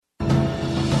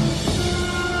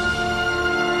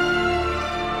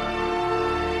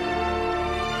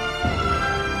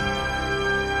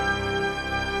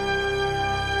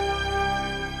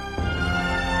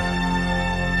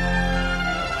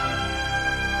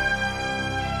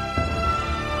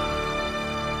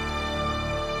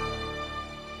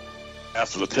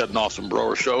For the Ted Nelson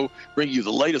Broer Show, bringing you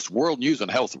the latest world news and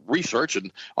health research.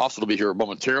 And Austin will be here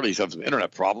momentarily. He's having some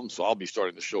internet problems, so I'll be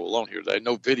starting the show alone here today.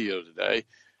 No video today.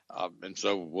 And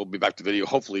so we'll be back to video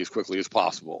hopefully as quickly as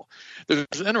possible. There's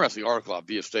an interesting article out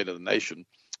via State of the Nation,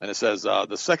 and it says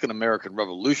the Second American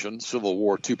Revolution, Civil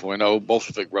War 2.0,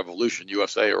 Bolshevik Revolution,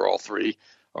 USA, or all three,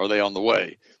 are they on the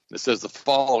way? And it says the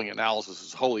following analysis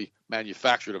is wholly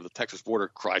manufactured of the Texas border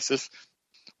crisis,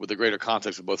 with the greater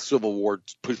context of both Civil War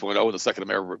 2.0 and the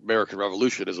Second American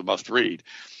Revolution is a must-read.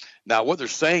 Now, what they're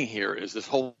saying here is this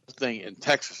whole thing in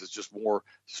Texas is just more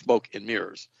smoke and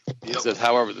mirrors. It says,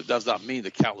 however, that does not mean the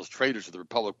countless traitors of the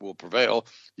Republic will prevail.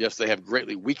 Yes, they have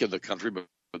greatly weakened the country, but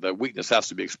that weakness has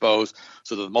to be exposed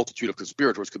so that the multitude of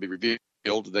conspirators can be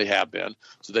revealed. They have been,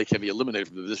 so they can be eliminated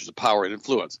from the positions of power and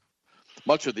influence.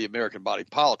 Much of the American body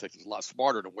politic is a lot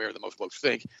smarter and aware than most folks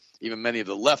think. Even many of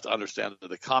the left understand that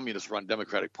the communist-run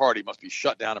Democratic Party must be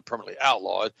shut down and permanently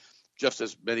outlawed, just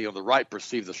as many on the right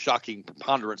perceive the shocking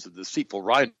preponderance of the deceitful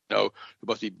rhino who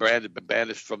must be branded and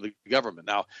banished from the government.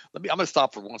 Now, I'm going to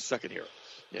stop for 1 second here.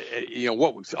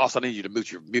 Also, I need you to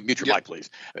mute your mic, please.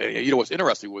 What's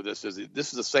interesting with this is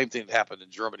the same thing that happened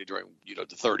in Germany during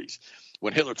the 30s.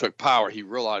 When Hitler took power, he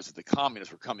realized that the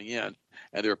communists were coming in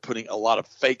and they were putting a lot of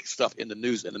fake stuff in the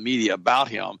news and the media about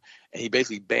him, and he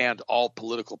basically banned all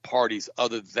political parties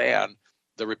other than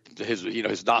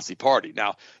his Nazi party.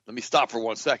 Now, let me stop for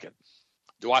 1 second.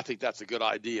 Do I think that's a good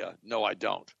idea? No, I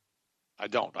don't. I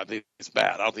think it's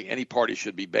bad. I don't think any party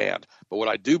should be banned. But what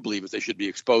I do believe is they should be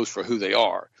exposed for who they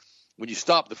are. When you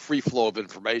stop the free flow of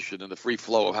information and the free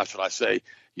flow of, how should I say,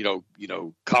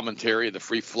 commentary and the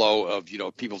free flow of,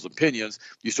 people's opinions,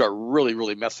 you start really,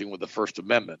 really messing with the First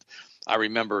Amendment. I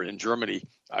remember in Germany,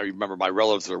 my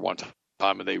relatives there one time,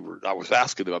 and I was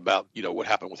asking them about, what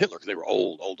happened with Hitler, because they were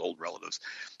old relatives.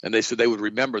 And they said they would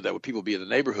remember that when people would be in the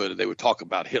neighborhood and they would talk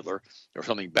about Hitler or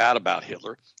something bad about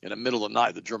Hitler, in the middle of the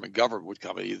night, the German government would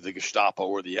come, either the Gestapo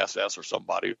or the SS or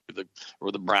somebody,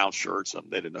 or the brown shirts,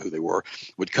 and they didn't know who they were,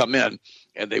 would come in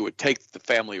and they would take the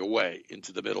family away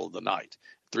into the middle of the night.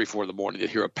 3, 4 in the morning,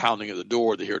 they'd hear a pounding of the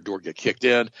door, they'd hear a door get kicked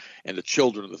in, and the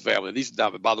children of the family,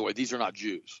 by the way, these are not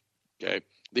Jews, okay?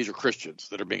 These are Christians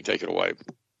that are being taken away.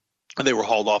 And they were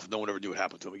hauled off, and no one ever knew what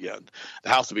happened to them again. The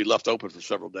house would be left open for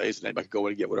several days, and anybody could go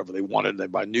in and get whatever they wanted, and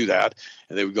everybody knew that.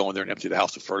 And they would go in there and empty the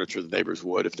house of furniture. The neighbors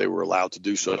would, if they were allowed to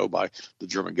do so by the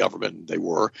German government, and they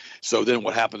were. So then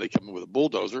what happened, they come in with a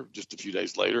bulldozer just a few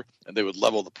days later, and they would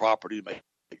level the property to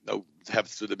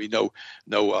so there'd be no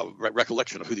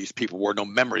recollection of who these people were, no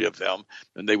memory of them,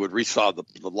 and they would resod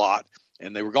the lot,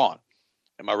 and they were gone.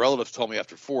 And my relatives told me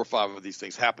after 4 or 5 of these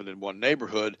things happened in one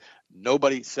neighborhood,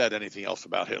 nobody said anything else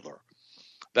about Hitler.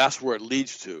 That's where it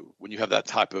leads to when you have that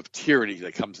type of tyranny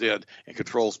that comes in and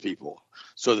controls people.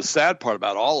 So the sad part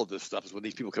about all of this stuff is when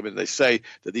these people come in and they say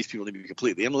that these people need to be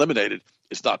completely eliminated,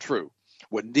 it's not true.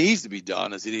 What needs to be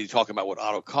done is they need to talk about what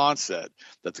Otto Kahn said,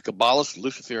 that the Kabbalist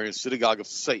Luciferian Synagogue of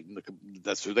Satan,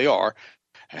 that's who they are,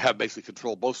 have basically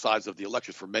controlled both sides of the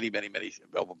elections for many, basically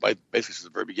since the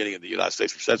very beginning of the United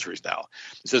States for centuries now.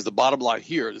 It says the bottom line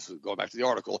here, this is going back to the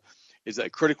article, is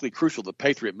that critically crucial the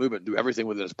Patriot movement do everything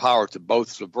within its power to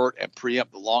both subvert and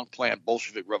preempt the long-planned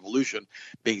Bolshevik revolution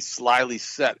being slyly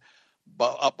set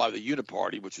up by the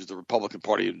Uniparty, which is the Republican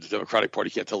Party and the Democratic Party,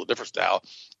 can't tell the difference now,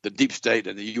 the deep state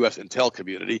and the U.S. intel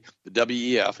community, the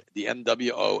WEF, the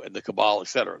NWO, and the Cabal,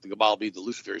 etc. The Cabal being the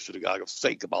Luciferian Synagogue of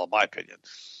Satan Cabal, in my opinion.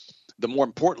 The more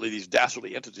importantly, these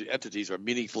dastardly entities are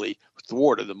meaningfully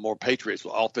thwarted, the more patriots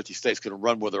all 50 states can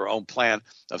run with their own plan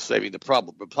of saving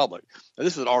the republic. And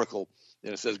this is an article,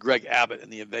 and it says Greg Abbott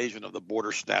and the Invasion of the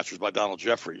Border Snatchers by Donald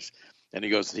Jeffries. And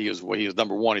he was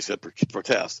number one, he said,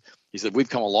 protest. He said, we've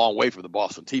come a long way from the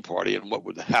Boston Tea Party and what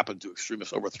would happen to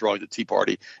extremists overthrowing the Tea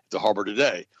Party to harbor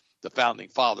today. The founding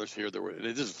fathers here, and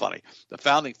this is funny, the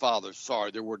founding fathers,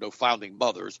 there were no founding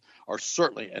mothers,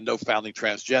 and no founding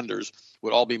transgenders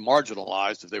would all be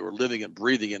marginalized if they were living and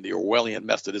breathing in the Orwellian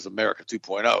mess that is America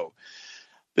 2.0.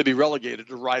 They'd be relegated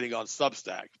to writing on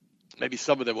Substack. Maybe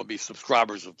some of them would be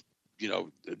subscribers of,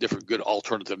 different good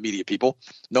alternative media people.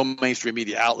 No mainstream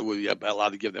media outlet would be allowed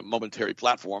to give them a momentary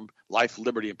platform, life,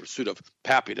 liberty, and pursuit of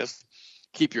happiness.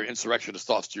 Keep your insurrectionist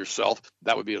thoughts to yourself.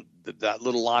 That would be that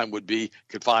little line would be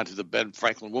confined to the Ben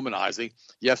Franklin womanizing.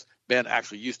 Yes, Ben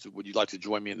actually used to, would you like to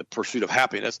join me in the pursuit of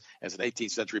happiness, as an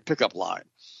 18th century pickup line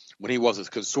when he was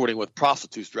consorting with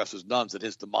prostitutes dressed as nuns at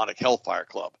his demonic Hellfire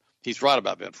Club. He's right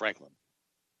about Ben Franklin.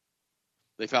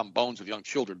 They found bones of young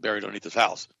children buried underneath his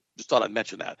house. Just thought I'd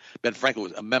mention that. Ben Franklin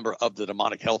was a member of the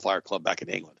Demonic Hellfire Club back in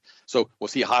England. So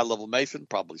was he a high-level Mason?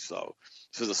 Probably so.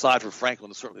 He says aside from Franklin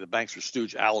and certainly the bankster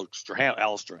stooge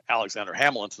Alexander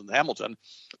Hamilton,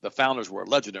 the founders were a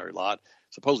legendary lot,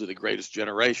 supposedly the greatest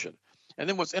generation. And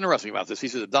then what's interesting about this, he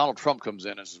says that Donald Trump comes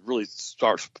in and really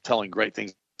starts telling great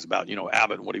things about,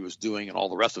 Abbott and what he was doing and all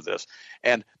the rest of this.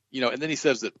 And, and then he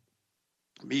says that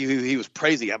he was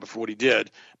praising Abbott for what he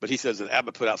did, but he says that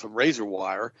Abbott put out some razor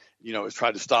wire, has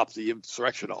tried to stop the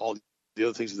insurrection, all the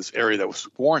other things in this area that was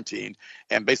quarantined.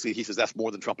 And basically he says that's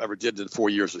more than Trump ever did in the 4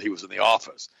 years that he was in the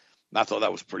office. And I thought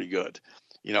that was pretty good.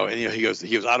 He goes,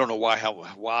 I don't know why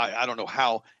I don't know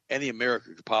how any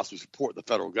American could possibly support the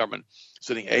federal government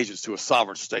sending agents to a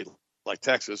sovereign state like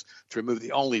Texas to remove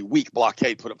the only weak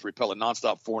blockade put up to repel a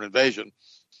nonstop foreign invasion.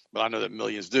 But I know that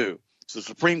millions do. So the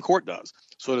Supreme Court does.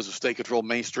 So does the state-controlled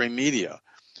mainstream media.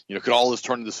 Could all this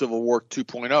turn into Civil War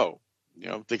 2.0?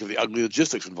 Think of the ugly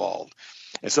logistics involved.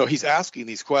 And so he's asking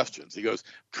these questions. He goes,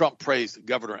 Trump praised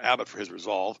Governor Abbott for his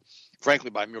resolve, frankly,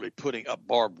 by merely putting up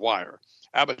barbed wire.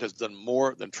 Abbott has done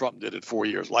more than Trump did in 4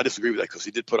 years. Well, I disagree with that because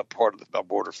he did put up part of the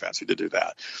border fence. He did do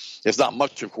that. It's not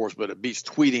much, of course, but it beats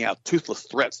tweeting out toothless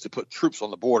threats to put troops on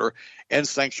the border, end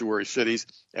sanctuary cities,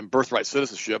 and birthright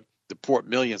citizenship, deport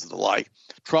millions and the like.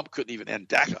 Trump couldn't even end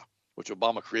DACA, which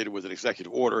Obama created with an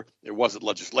executive order. It wasn't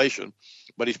legislation,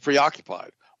 but he's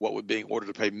preoccupied. What with being ordered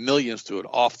to pay millions to an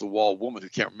off-the-wall woman who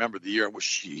can't remember the year in which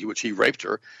he raped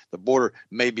her. The border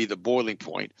may be the boiling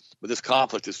point, but this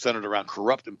conflict is centered around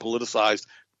corrupt and politicized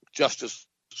justice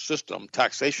system,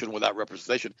 taxation without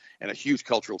representation, and a huge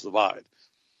cultural divide.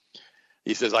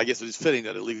 He says, I guess it is fitting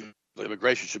that illegal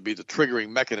immigration should be the triggering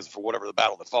mechanism for whatever the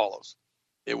battle that follows.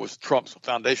 It was Trump's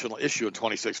foundational issue in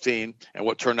 2016, and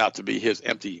what turned out to be his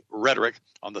empty rhetoric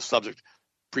on the subject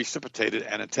precipitated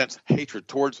an intense hatred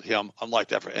towards him, unlike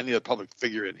that for any other public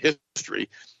figure in history,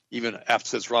 even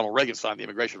since Ronald Reagan signed the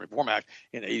Immigration Reform Act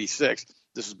in '86.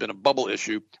 This has been a bubble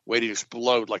issue waiting to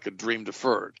explode like a dream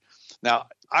deferred. Now,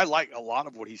 I like a lot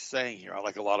of what he's saying here. I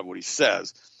like a lot of what he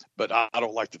says, but I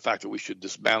don't like the fact that we should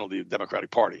dismantle the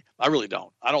Democratic Party. I really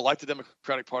don't. I don't like the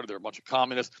Democratic Party. They're a bunch of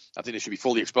communists. I think they should be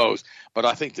fully exposed, but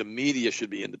I think the media should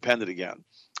be independent again.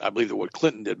 I believe that what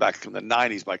Clinton did back in the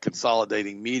 90s by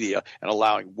consolidating media and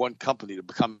allowing one company to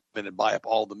come in and buy up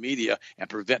all the media and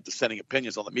prevent dissenting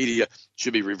opinions on the media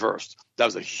should be reversed. That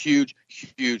was a huge,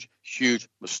 huge, huge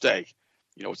mistake.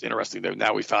 It's interesting that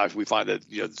now we find that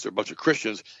there's a bunch of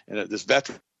Christians and that this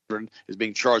veteran is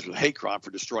being charged with hate crime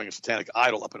for destroying a satanic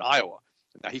idol up in Iowa.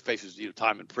 Now he faces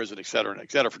time in prison, et cetera,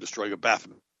 for destroying a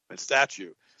Baphomet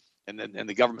statue. And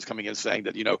the government's coming in saying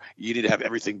that, you need to have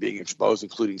everything being exposed,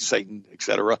 including Satan, et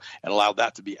cetera, and allow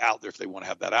that to be out there if they want to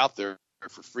have that out there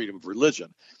for freedom of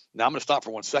religion. Now, I'm going to stop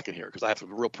for 1 second here because I have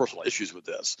some real personal issues with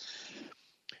this.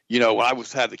 When I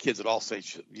had the kids at All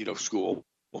Saints, school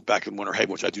back in Winter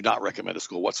Haven, which I do not recommend a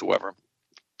school whatsoever.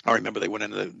 I remember they went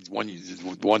into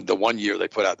the one year they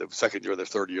put out, the second year, the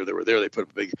third year they were there, they put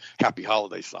up a big happy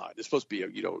holiday sign. It's supposed to be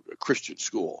a Christian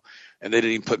school, and they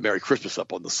didn't even put Merry Christmas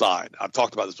up on the sign. I've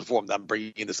talked about this before, but I'm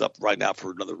bringing this up right now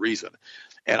for another reason.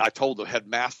 And I told the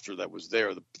headmaster that was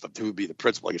there, who would be the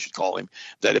principal, I guess you'd call him,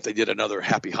 that if they did another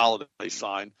happy holiday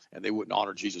sign and they wouldn't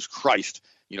honor Jesus Christ,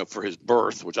 for his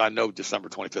birth, which I know December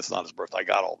 25th is not his birth. I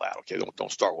got all that. Okay, don't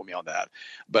start with me on that.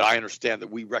 But I understand that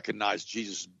we recognize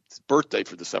Jesus' birthday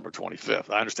for December 25th.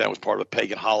 I understand it was part of a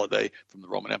pagan holiday from the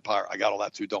Roman Empire. I got all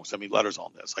that too. Don't send me letters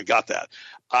on this. I got that.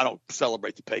 I don't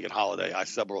celebrate the pagan holiday. I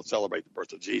celebrate the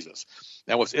birth of Jesus.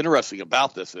 Now, what's interesting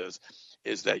about this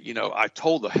is that, I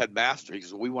told the headmaster, he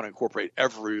says, we want to incorporate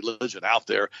every religion out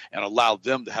there and allow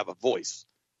them to have a voice,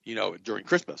 during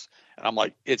Christmas. And I'm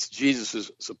like, it's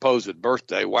Jesus's supposed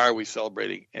birthday. Why are we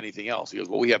celebrating anything else? He goes,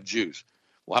 well, we have Jews.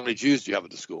 Well, how many Jews do you have at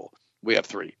the school? We have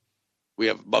 3. We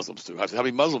have Muslims too. I said, how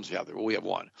many Muslims do you have there? Well, we have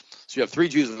 1. So you have 3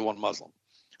 Jews and 1 Muslim.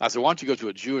 I said, why don't you go to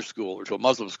a Jewish school or to a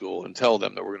Muslim school and tell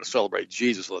them that we're going to celebrate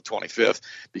Jesus on the 25th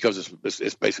because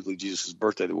it's basically Jesus'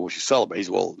 birthday that we should celebrate. He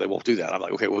said, well, they won't do that. I'm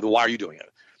like, okay, well, then why are you doing it?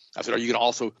 I said, are you going to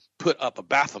also put up a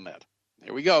Baphomet?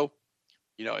 Here we go.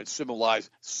 It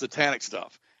symbolized satanic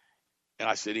stuff. And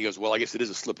I said, he goes, well, I guess it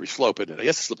is a slippery slope, isn't it?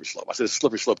 Yes, it's a slippery slope. I said, it's a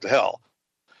slippery slope to hell.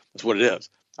 That's what it is.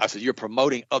 I said, you're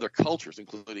promoting other cultures,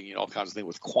 including, all kinds of things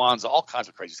with Kwanzaa, all kinds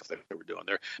of crazy stuff they were doing.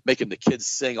 They're making the kids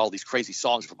sing all these crazy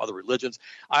songs from other religions.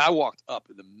 I walked up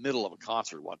in the middle of a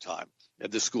concert one time at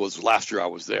this school. This was last year I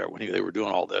was there when they were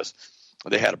doing all this.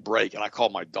 They had a break, and I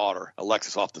called my daughter,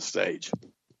 Alexis, off the stage.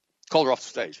 Called her off the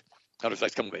stage. I was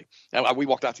like, come with me. And we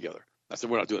walked out together. I said,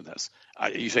 we're not doing this.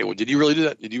 You say, well, did you really do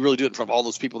that? Did you really do it in front of all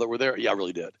those people that were there? Yeah, I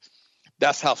really did.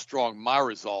 That's how strong my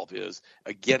resolve is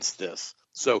against this.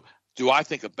 So Do I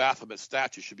think a Baphomet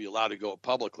statue should be allowed to go up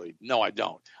publicly? No, I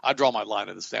don't. I draw my line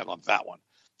in the sand on that one.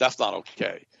 That's not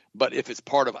okay. But if it's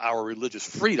part of our religious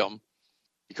freedom,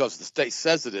 because the state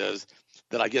says it is,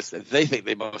 then I guess they think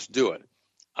they must do it.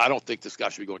 I don't think this guy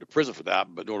should be going to prison for that,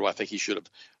 but nor do I think he should have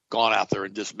gone out there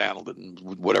and dismantled it and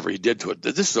whatever he did to it.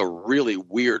 This is a really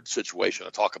weird situation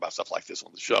to talk about stuff like this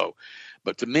on the show.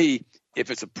 But to me,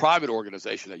 if it's a private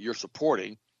organization that you're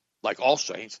supporting, like All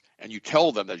Saints, and you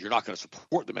tell them that you're not going to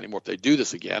support them anymore if they do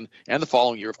this again, and the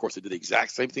following year, of course, they did the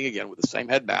exact same thing again with the same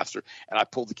headmaster, and I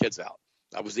pulled the kids out.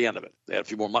 That was the end of it. They had a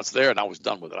few more months there, and I was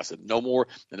done with it. I said, no more,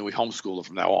 and then we homeschool them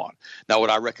from now on. Now, would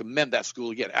I recommend that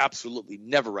school again? Absolutely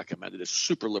never recommend it. It's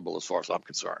super liberal as far as I'm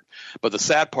concerned. But the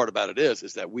sad part about it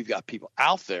is that we've got people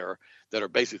out there that are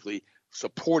basically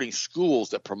supporting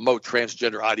schools that promote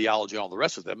transgender ideology and all the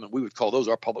rest of them, and we would call those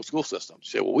our public school systems.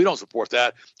 You say, well, we don't support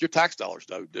that. Your tax dollars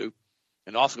do.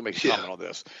 And also going to make a comment on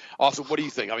this. Also, what do you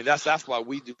think? I mean, that's why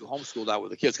we do homeschool now with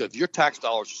the kids, because your tax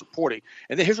dollars are supporting.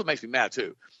 And then here's what makes me mad,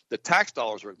 too. The tax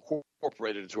dollars are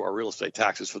incorporated into our real estate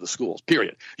taxes for the schools,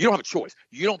 period. You don't have a choice.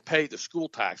 You don't pay the school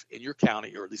tax in your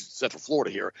county, or at least in Central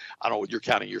Florida here. I don't know what your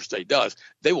county, your state does.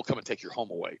 They will come and take your home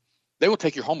away. They will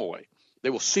take your home away. They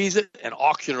will seize it and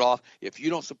auction it off if you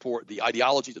don't support the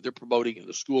ideology that they're promoting in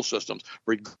the school systems,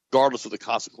 regardless of the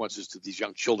consequences to these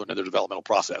young children and their developmental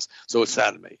process. So it's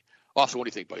sad to me. Austin, what do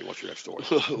you think, buddy? What's your next story?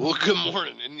 Well, good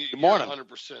morning. And good morning. You're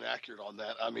 100% accurate on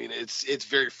that. I mean, it's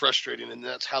very frustrating, and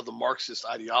that's how the Marxist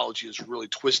ideology has really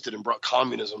twisted and brought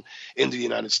communism into the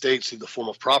United States through the form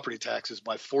of property taxes,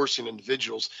 by forcing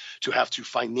individuals to have to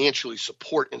financially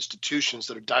support institutions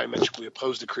that are diametrically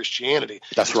opposed to Christianity.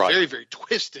 That's right. It's very, very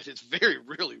twisted. It's very,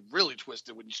 really, really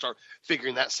twisted when you start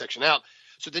figuring that section out.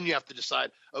 So then you have to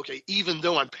decide, okay, even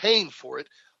though I'm paying for it,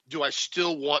 do I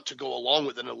still want to go along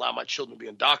with it and allow my children to be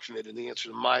indoctrinated? And the answer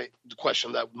to the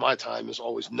question that my time is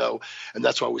always no. And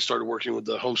that's why we started working with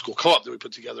the homeschool co-op that we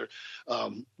put together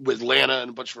with Lana and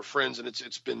a bunch of her friends. And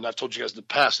it's been, I've told you guys in the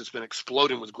past, it's been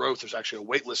exploding with growth. There's actually a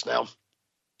wait list now,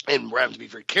 and we're having to be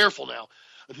very careful now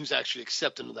on who's actually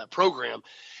accepted into that program.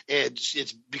 And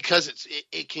it's because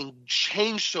it can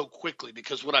change so quickly,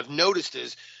 because what I've noticed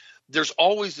is there's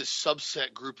always this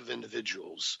subset group of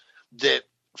individuals that,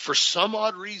 for some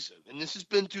odd reason, and this has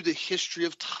been through the history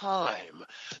of time,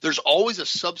 there's always a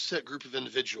subset group of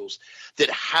individuals that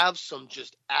have some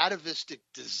just atavistic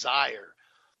desire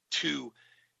to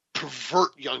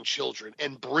pervert young children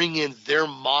and bring in their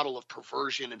model of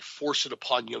perversion and force it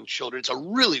upon young children. It's a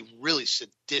really, really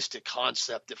sadistic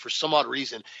concept that for some odd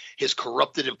reason has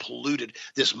corrupted and polluted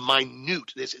this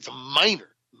it's a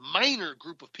minor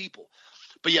group of people.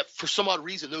 But yet, for some odd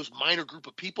reason, those minor group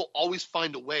of people always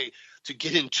find a way to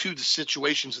get into the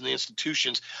situations and the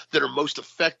institutions that are most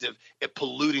effective at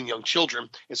polluting young children.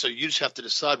 And so you just have to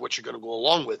decide what you're going to go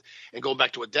along with. And going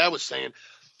back to what Dad was saying,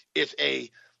 if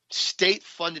a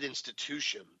state-funded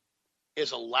institution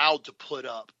is allowed to put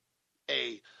up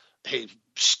a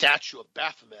statue of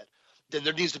Baphomet, then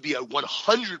there needs to be a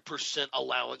 100%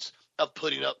 allowance of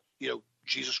putting up,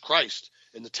 Jesus Christ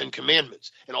and the Ten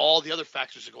Commandments and all the other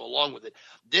factors that go along with it.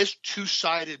 This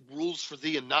two-sided rules for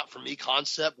thee and not for me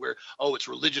concept where, it's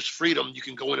religious freedom, you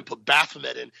can go in and put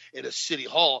Baphomet in a city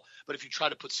hall, but if you try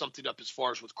to put something up as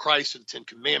far as with Christ or the Ten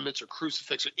Commandments or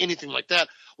crucifix or anything like that,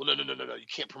 well, no, you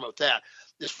can't promote that.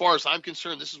 As far as I'm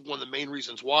concerned, this is one of the main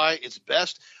reasons why it's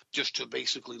best just to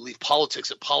basically leave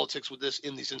politics with this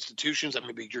in these institutions. That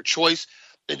may be your choice,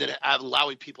 and then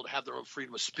allowing people to have their own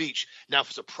freedom of speech. Now, if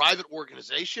it's a private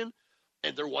organization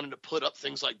and they're wanting to put up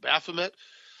things like Baphomet,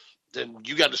 then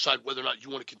you got to decide whether or not you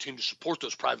want to continue to support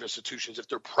those private institutions. If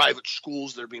they're private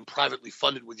schools that are being privately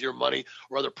funded with your money,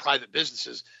 or other private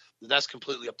businesses, then that's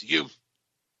completely up to you.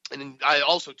 And I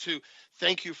also, too,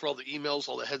 thank you for all the emails,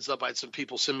 all the heads up. I had some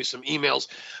people send me some emails.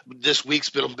 This week's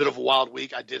been a bit of a wild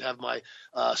week. I did have my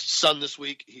son this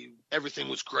week. Everything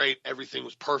was great. Everything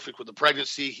was perfect with the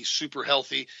pregnancy. He's super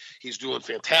healthy. He's doing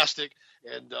fantastic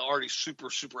and already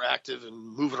super, super active and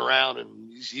moving around.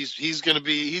 And he's going to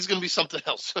be something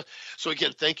else. So,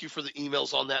 again, thank you for the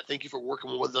emails on that. Thank you for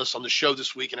working with us on the show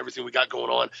this week and everything we got going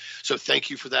on. So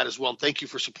thank you for that as well. And thank you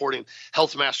for supporting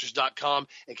healthmasters.com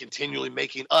and continually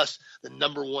making us the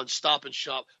number one stop and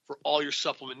shop for all your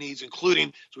supplement needs, including,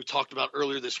 as we talked about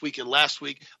earlier this week and last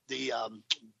week, the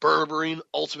Berberine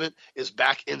Ultimate is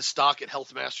back in stock at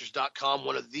healthmasters.com.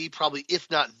 One of the probably, if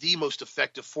not the most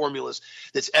effective formulas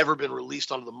that's ever been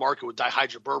released onto the market with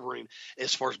dihydroberberine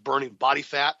as far as burning body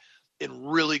fat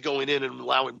and really going in and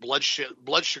allowing blood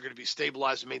sugar to be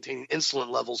stabilized and maintaining insulin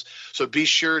levels. So be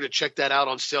sure to check that out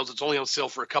on sales. It's only on sale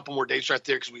for a couple more days right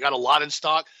there because we got a lot in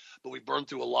stock, but we burned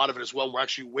through a lot of it as well. And we're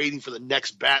actually waiting for the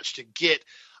next batch to get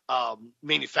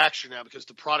manufacturer now because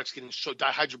the product's getting so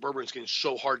dihydroberberine is getting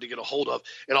so hard to get a hold of.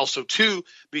 And also, two,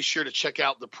 be sure to check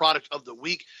out the product of the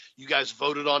week. You guys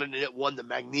voted on it, and it won the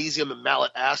magnesium and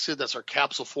malate acid. That's our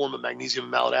capsule form of magnesium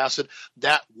and malate acid.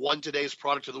 That won today's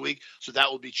product of the week, so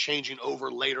that will be changing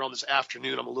over later on this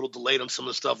afternoon. I'm a little delayed on some of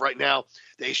the stuff right now.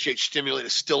 The HGH Stimulate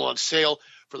is still on sale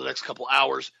for the next couple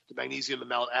hours. The magnesium and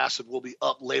malate acid will be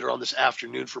up later on this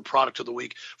afternoon for product of the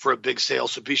week for a big sale.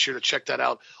 So be sure to check that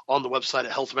out on the website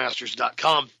at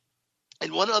healthmasters.com.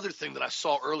 And one other thing that I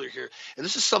saw earlier here, and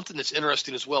this is something that's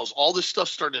interesting as well, is all this stuff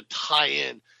starting to tie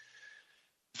in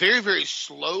very, very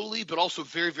slowly, but also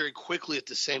very, very quickly at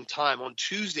the same time. On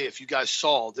Tuesday, if you guys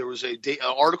saw, there was an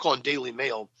article on Daily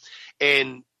Mail,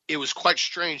 and it was quite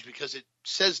strange because it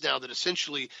says now that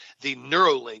essentially the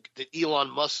Neuralink that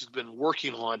Elon Musk has been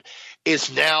working on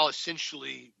is now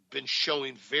essentially been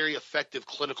showing very effective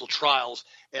clinical trials,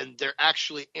 and they're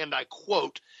actually, and I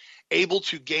quote, able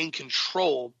to gain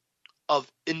control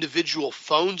of individual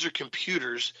phones or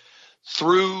computers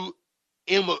through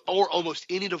or almost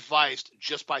any device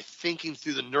just by thinking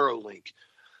through the Neuralink.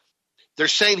 They're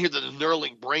saying here that the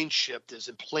Neuralink brain chip that is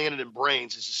implanted in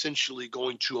brains is essentially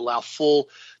going to allow full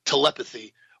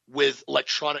telepathy with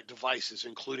electronic devices,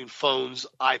 including phones,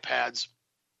 iPads,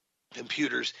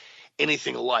 computers,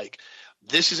 anything alike.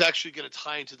 This is actually going to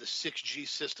tie into the 6G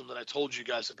system that I told you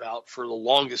guys about for the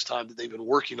longest time that they've been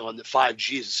working on, that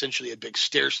 5G is essentially a big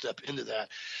stair step into that.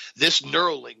 This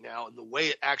Neuralink now, and the way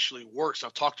it actually works,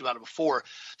 I've talked about it before,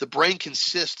 the brain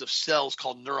consists of cells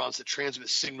called neurons that transmit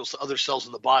signals to other cells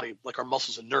in the body, like our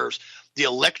muscles and nerves. The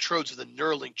electrodes of the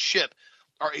Neuralink chip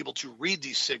are able to read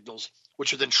these signals,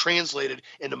 which are then translated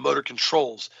into motor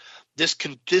controls. This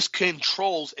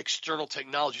controls external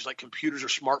technologies like computers or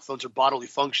smartphones or bodily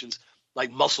functions like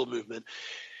muscle movement.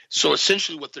 So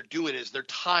essentially what they're doing is they're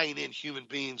tying in human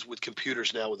beings with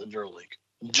computers now with a Neuralink.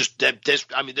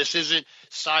 This isn't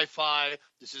sci-fi.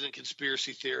 This isn't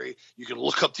conspiracy theory. You can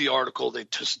look up the article. They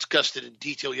discussed it in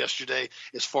detail yesterday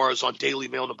as far as on Daily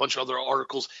Mail and a bunch of other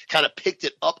articles, kind of picked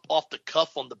it up off the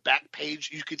cuff on the back page,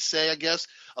 you could say, I guess,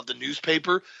 of the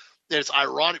newspaper. And it's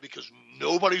ironic because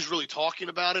nobody's really talking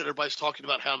about it. Everybody's talking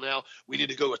about how now we need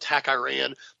to go attack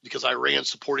Iran because Iran's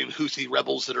supporting Houthi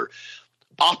rebels that are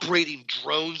operating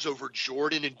drones over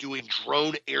Jordan and doing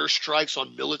drone airstrikes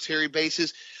on military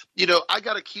bases. You know, I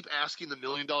got to keep asking the $1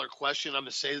 million question. I'm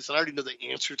going to say this, and I already know the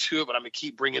answer to it, but I'm going to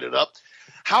keep bringing it up.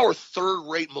 How are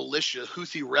third-rate militia,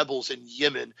 Houthi rebels in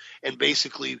Yemen and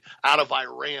basically out of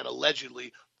Iran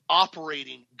allegedly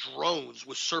operating drones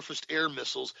with surface air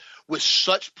missiles with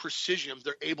such precision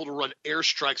they're able to run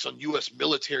airstrikes on U.S.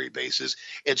 military bases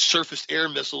and surface air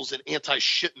missiles and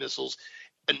anti-ship missiles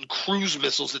and cruise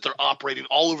missiles that they're operating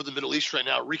all over the Middle East right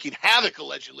now, wreaking havoc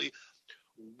allegedly?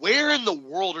 Where in the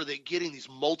world are they getting these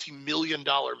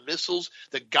multi-million-dollar missiles,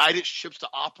 the guidance chips to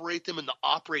operate them, and the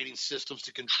operating systems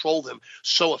to control them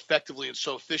so effectively and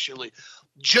so efficiently?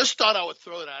 Just thought I would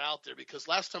throw that out there because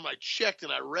last time I checked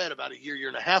and I read about a year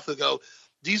and a half ago,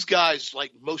 these guys,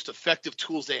 like, most effective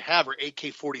tools they have are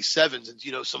AK-47s and,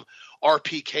 you know, some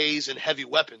RPKs and heavy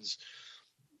weapons.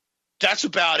 That's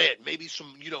about it. Maybe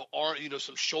some,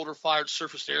 some shoulder-fired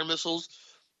surface air missiles.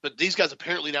 But these guys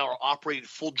apparently now are operating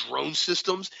full drone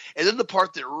systems. And then the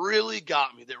part that really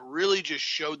got me, that really just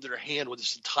showed their hand with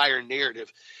this entire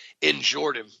narrative in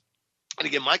Jordan. And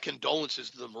again, my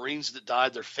condolences to the Marines that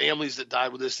died, their families that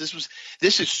died with this.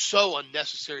 This is so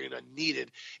unnecessary and unneeded.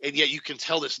 And yet you can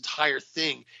tell this entire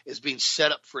thing is being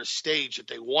set up for a stage that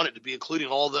they want it to be, including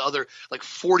all the other, like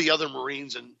 40 other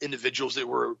Marines and individuals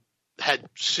that had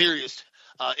serious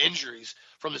injuries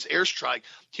from this airstrike.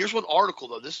 Here's one article,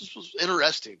 though. This was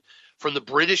interesting from the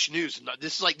British News.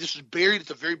 This is buried at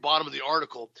the very bottom of the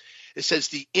article. It says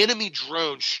the enemy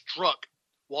drone struck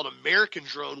while an American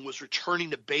drone was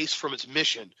returning to base from its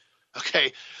mission.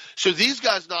 Okay, so these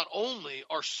guys not only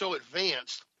are so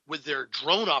advanced with their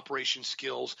drone operation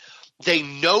skills, they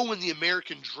know when the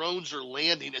American drones are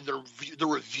landing, and they're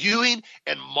reviewing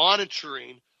and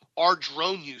monitoring our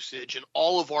drone usage and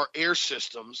all of our air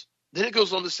systems. Then it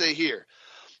goes on to say here,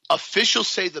 officials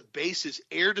say the base's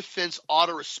air defense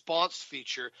auto response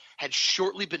feature had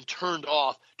shortly been turned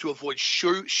off to avoid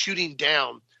shooting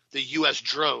down the U.S.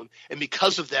 drone. And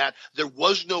because of that, there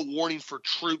was no warning for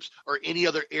troops or any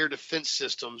other air defense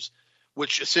systems,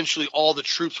 which essentially all the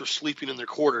troops were sleeping in their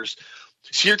quarters.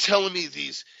 So you're telling me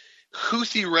these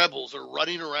Houthi rebels are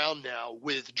running around now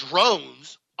with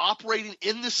drones operating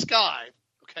in the sky,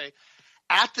 okay?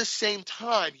 At the same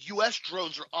time, U.S.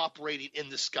 drones are operating in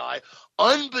the sky,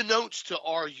 unbeknownst to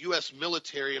our U.S.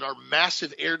 military and our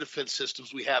massive air defense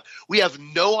systems we have. We have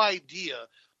no idea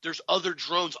there's other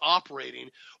drones operating.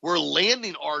 We're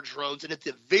landing our drones, and at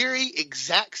the very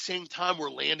exact same time we're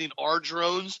landing our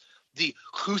drones, the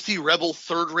Houthi rebel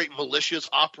third-rate militias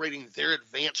operating their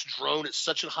advanced drone at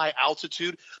such a high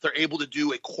altitude, they're able to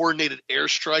do a coordinated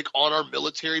airstrike on our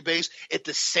military base. At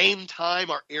the same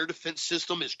time, our air defense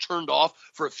system is turned off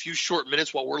for a few short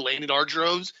minutes while we're landing our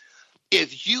drones.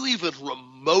 If you even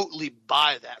remotely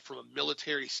buy that from a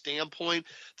military standpoint,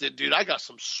 then, dude, I got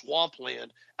some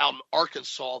swampland out in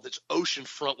Arkansas that's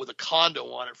oceanfront with a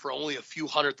condo on it for only a few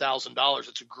 $100,000.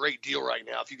 It's a great deal right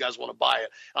now if you guys want to buy it.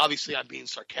 Obviously, I'm being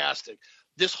sarcastic.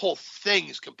 This whole thing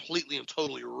is completely and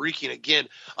totally reeking, again,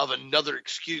 of another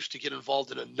excuse to get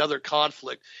involved in another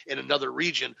conflict in another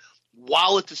region,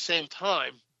 while at the same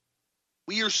time,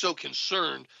 we are so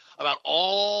concerned about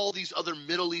all these other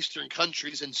Middle Eastern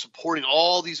countries and supporting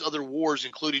all these other wars,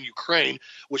 including Ukraine,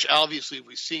 which obviously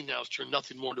we've seen now has turned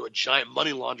nothing more into a giant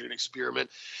money laundering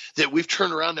experiment, that we've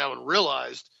turned around now and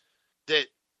realized that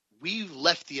we've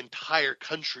left the entire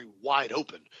country wide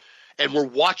open. And we're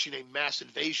watching a mass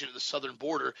invasion of the southern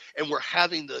border, and we're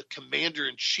having the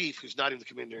commander-in-chief, who's not even the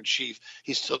commander-in-chief,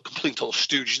 he's still a complete total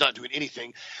stooge, he's not doing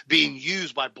anything, being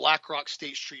used by BlackRock,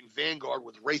 State Street, and Vanguard,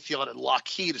 with Raytheon and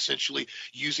Lockheed essentially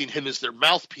using him as their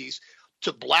mouthpiece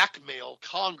to blackmail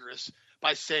Congress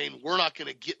by saying we're not going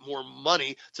to get more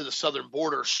money to the southern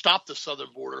border, stop the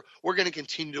southern border. We're going to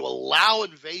continue to allow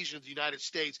invasion of the United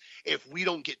States if we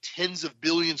don't get tens of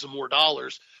billions of more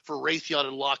dollars for Raytheon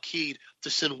and Lockheed to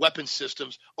send weapon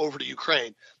systems over to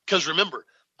Ukraine. Because remember,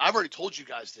 I've already told you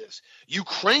guys this.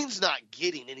 Ukraine's not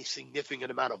getting any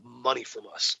significant amount of money from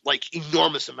us, like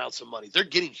enormous amounts of money. They're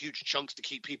getting huge chunks to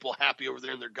keep people happy over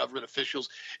there and their government officials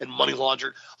and money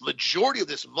laundered. Majority of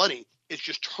this money is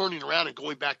just turning around and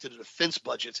going back to the defense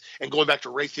budgets and going back to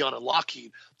Raytheon and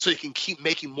Lockheed so they can keep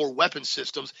making more weapon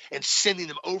systems and sending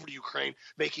them over to Ukraine,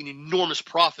 making enormous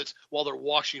profits while they're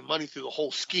washing money through the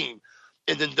whole scheme.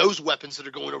 And then those weapons that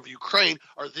are going over to Ukraine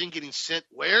are then getting sent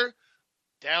where?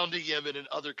 Down to Yemen and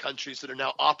other countries that are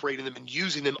now operating them and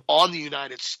using them on the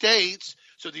United States.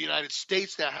 So the United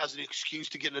States now has an excuse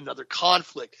to get in another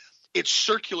conflict. It's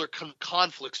circular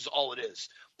conflicts is all it is.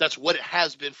 That's what it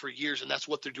has been for years, and that's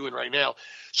what they're doing right now.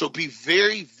 So be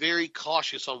very, very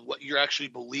cautious on what you're actually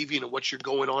believing and what you're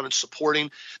going on and supporting.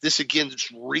 This, again,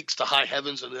 just reeks to high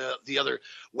heavens and the other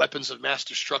weapons of mass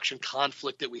destruction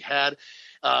conflict that we had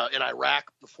in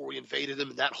Iraq before we invaded them,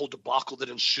 and that whole debacle that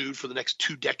ensued for the next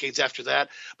 2 decades after that.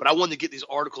 But I wanted to get these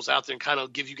articles out there and kind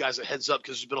of give you guys a heads up,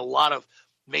 because there's been a lot of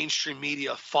mainstream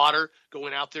media fodder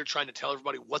going out there trying to tell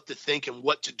everybody what to think and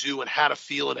what to do and how to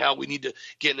feel and how we need to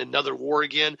get in another war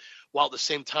again, while at the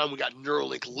same time we got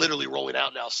Neuralink literally rolling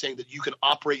out now saying that you can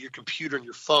operate your computer and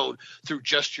your phone through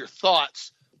just your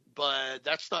thoughts. But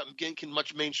that's not getting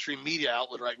much mainstream media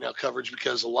outlet right now coverage,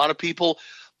 because a lot of people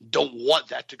don't want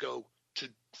that to go to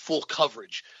full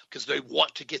coverage, because they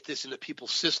want to get this into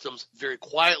people's systems very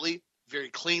quietly, very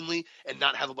cleanly, and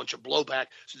not have a bunch of blowback,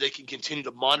 so they can continue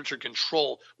to monitor and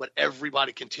control what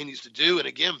everybody continues to do. And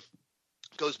again,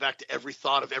 it goes back to every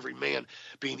thought of every man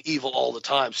being evil all the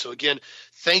time. So again,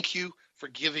 thank you for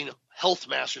giving Health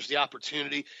Masters the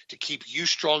opportunity to keep you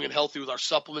strong and healthy with our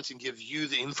supplements and give you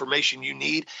the information you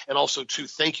need. And also, too,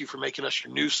 thank you for making us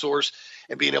your news source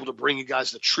and being able to bring you guys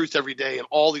the truth every day and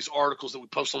all these articles that we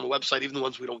post on the website, even the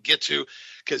ones we don't get to,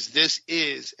 because this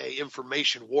is a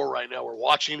information war right now we're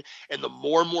watching. And the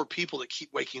more and more people that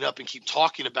keep waking up and keep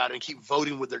talking about it and keep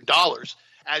voting with their dollars,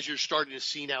 as you're starting to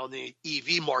see now in the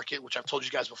EV market, which I've told you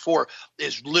guys before,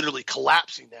 is literally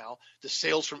collapsing now. The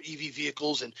sales from EV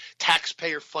vehicles and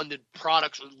taxpayer-funded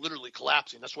products are literally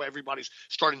collapsing. That's why everybody's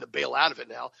starting to bail out of it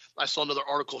now. I saw another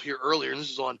article here earlier, and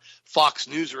this is on Fox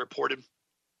News, that reported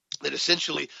that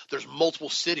essentially there's multiple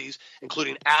cities,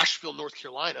 including Asheville, North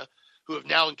Carolina, who have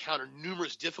now encountered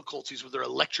numerous difficulties with their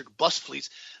electric bus fleets,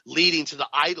 leading to the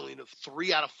idling of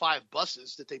 3 out of 5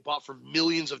 buses that they bought for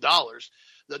millions of dollars.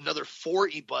 Another 4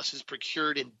 e-buses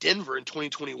procured in Denver in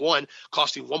 2021,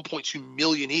 costing $1.2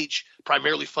 million each,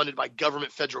 primarily funded by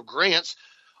government federal grants.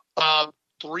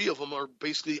 3 of them are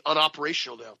basically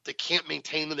unoperational now. They can't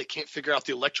maintain them. They can't figure out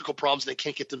the electrical problems. They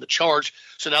can't get them to charge.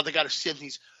 So now they got to send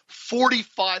these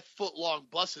 45-foot-long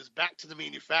buses back to the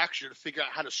manufacturer to figure out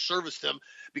how to service them,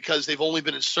 because they've only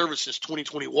been in service since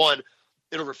 2021,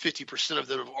 and over 50% of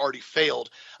them have already failed.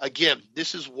 Again,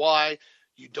 this is why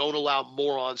you don't allow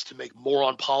morons to make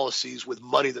moron policies with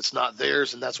money that's not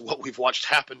theirs, and that's what we've watched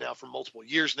happen now for multiple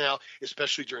years now,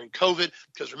 especially during COVID.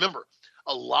 Because remember,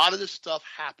 A lot of this stuff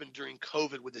happened during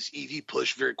COVID with this EV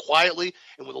push very quietly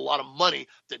and with a lot of money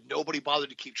that nobody bothered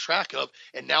to keep track of.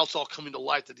 And now it's all coming to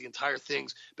light that the entire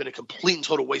thing's been a complete and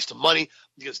total waste of money,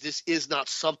 because this is not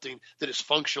something that is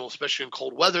functional, especially in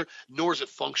cold weather, nor is it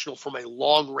functional from a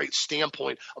long range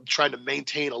standpoint of trying to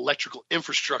maintain electrical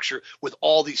infrastructure with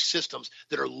all these systems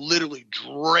that are literally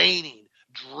draining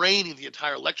the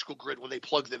entire electrical grid when they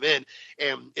plug them in,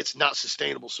 and it's not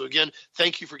sustainable. So again,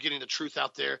 thank you for getting the truth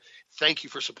out there. Thank you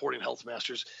for supporting Health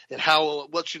Masters. And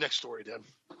what's your next story, Dan?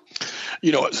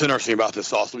 You know what's interesting about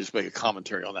this also, let me just make a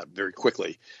commentary on that very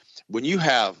quickly. When you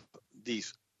have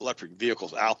these electric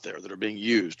vehicles out there that are being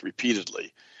used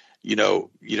repeatedly,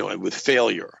 and with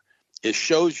failure, it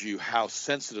shows you how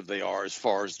sensitive they are as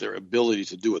far as their ability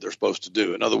to do what they're supposed to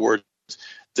do. In other words,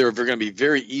 they're going to be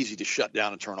very easy to shut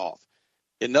down and turn off.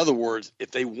 In other words, if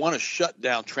they want to shut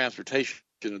down transportation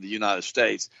in the United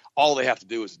States, all they have to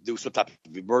do is do some type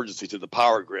of emergency to the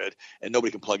power grid, and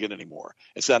nobody can plug in anymore.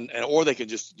 Or they can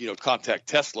just contact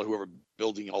Tesla, whoever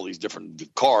building all these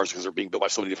different cars, because they're being built by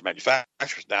so many different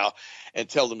manufacturers now, and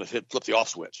tell them to flip the off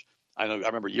switch. I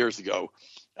remember years ago,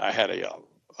 I've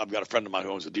got a friend of mine who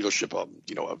owns a dealership, a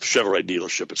Chevrolet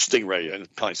dealership at Stingray in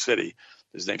Pine City.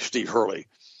 His name's Steve Hurley,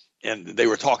 and they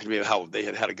were talking to me about how they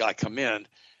had a guy come in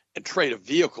and trade a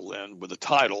vehicle in with a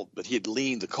title, but he had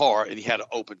leaned the car and he had an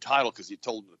open title because he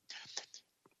told him,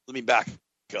 let me back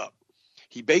up.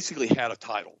 He basically had a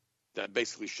title that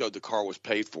basically showed the car was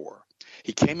paid for.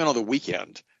 He came in on the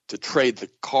weekend to trade the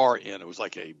car in. It was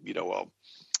like a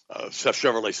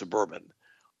Chevrolet Suburban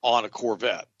on a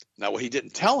Corvette. Now, what he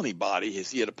didn't tell anybody is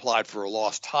he had applied for a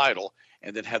lost title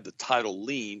and then had the title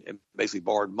lien and basically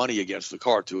borrowed money against the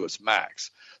car to its max.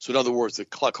 So in other words, the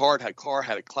car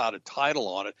had a clouded title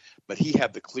on it, but he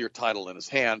had the clear title in his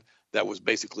hand that was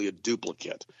basically a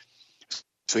duplicate.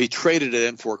 So he traded it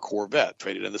in for a Corvette,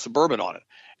 traded in the Suburban on it,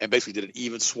 and basically did an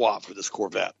even swap for this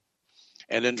Corvette,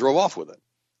 and then drove off with it,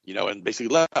 and basically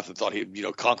left and thought he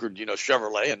conquered,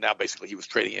 Chevrolet, and now basically he was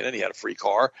trading in and he had a free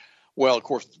car. Well, of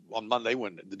course, on Monday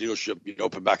when the dealership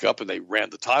opened back up and they ran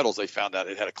the titles, they found out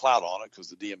it had a cloud on it because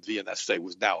the DMV in that state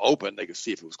was now open. They could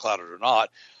see if it was clouded or not.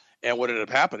 And what ended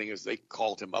up happening is they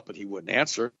called him up and he wouldn't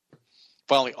answer.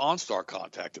 Finally, OnStar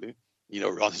contacted him,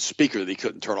 on his speaker that he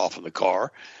couldn't turn off in the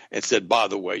car, and said, by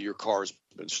the way, your car's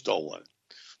been stolen.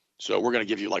 So we're going to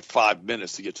give you like 5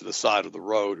 minutes to get to the side of the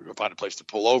road or find a place to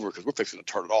pull over because we're fixing to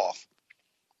turn it off.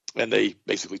 And they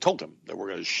basically told him that we're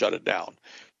going to shut it down.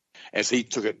 And so he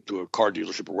took it to a car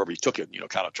dealership or wherever he took it,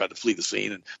 kind of tried to flee the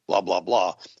scene and blah, blah,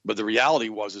 blah. But the reality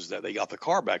is that they got the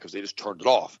car back because they just turned it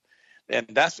off. And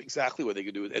that's exactly what they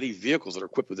can do with any vehicles that are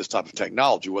equipped with this type of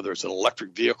technology, whether it's an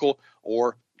electric vehicle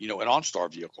or, an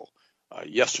OnStar vehicle.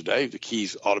 Yesterday, the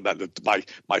keys automatic.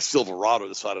 My Silverado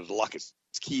decided to lock its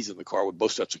keys in the car with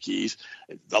both sets of keys.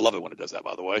 I love it when it does that,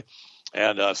 by the way.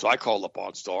 And so I called up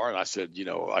OnStar and I said,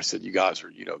 you guys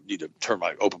are, need to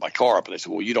open my car up. And they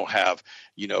said, well, you don't have,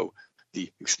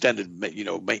 the extended,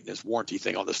 maintenance warranty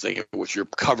thing on this thing, in which you're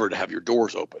covered to have your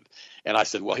doors open. And I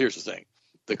said, well, here's the thing.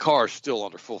 The car is still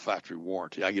under full factory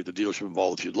warranty. I can get the dealership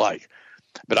involved if you'd like.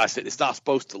 But I said, it's not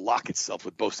supposed to lock itself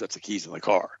with both sets of keys in the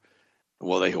car.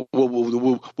 Well,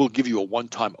 we'll give you a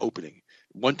one-time opening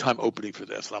for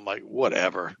this. And I'm like,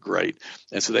 whatever, great.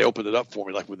 And so they opened it up for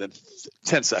me like within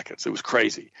 10 seconds. It was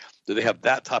crazy. Do they have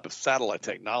that type of satellite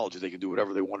technology? They can do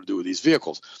whatever they want to do with these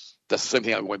vehicles. That's the same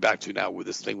thing I'm going back to now with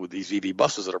this thing with these EV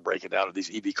buses that are breaking down and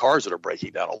these EV cars that are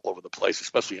breaking down all over the place,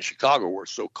 especially in Chicago where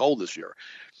it's so cold this year.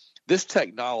 This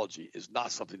technology is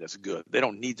not something that's good. They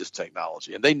don't need this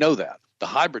technology, and they know that. The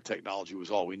hybrid technology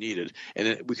was all we needed, and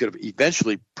then we could have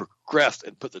eventually progressed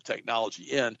and put the technology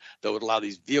in that would allow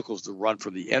these vehicles to run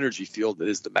from the energy field that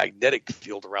is the magnetic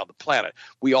field around the planet.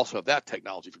 We also have that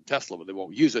technology from Tesla, but they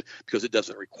won't use it because it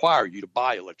doesn't require you to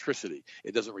buy electricity.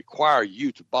 It doesn't require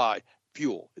you to buy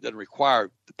fuel. It doesn't require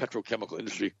the petrochemical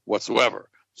industry whatsoever.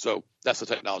 So that's the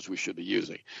technology we should be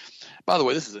using. By the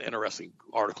way, this is an interesting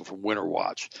article from Winter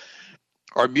Watch.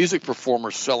 Are music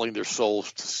performers selling their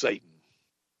souls to Satan?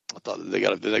 I thought they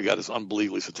got this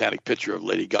unbelievably satanic picture of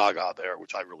Lady Gaga there,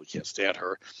 which I really can't stand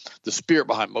her. The spirit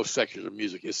behind most secular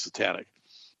music is satanic.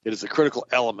 It is a critical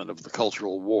element of the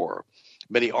cultural war.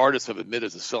 Many artists have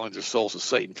admitted to selling their souls to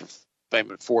Satan for fame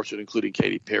and fortune, including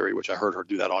Katy Perry, which I heard her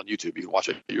do that on YouTube. You can watch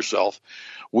it yourself.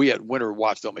 We at Winter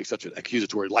Watch don't make such an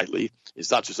accusatory lightly.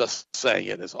 It's not just us saying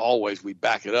it. As always, we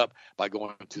back it up by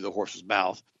going to the horse's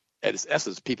mouth. At its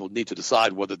essence, people need to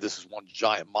decide whether this is one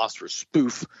giant monstrous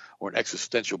spoof or an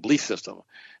existential belief system.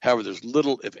 However, there's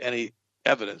little, if any,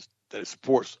 evidence that it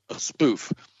supports a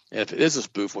spoof. And if it is a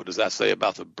spoof, what does that say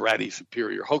about the bratty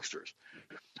superior hoaxers?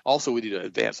 Also, we need to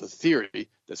advance the theory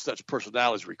that such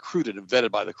personalities recruited and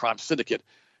vetted by the crime syndicate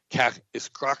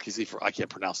Iskraki for I can't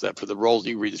pronounce that for the roles.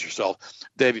 You read it yourself.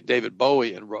 David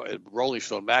Bowie in Rolling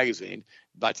Stone magazine,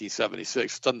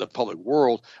 1976, stunned the public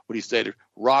world when he stated,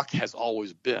 "Rock has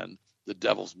always been the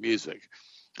devil's music."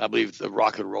 I believe that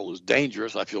rock and roll is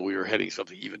dangerous. I feel we are heading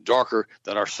something even darker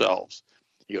than ourselves.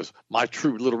 He goes,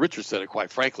 Little Richard said it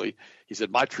quite frankly. He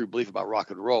said, my true belief about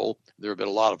rock and roll, there have been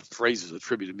a lot of phrases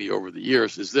attributed to me over the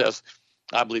years, is this: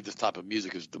 I believe this type of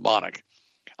music is demonic.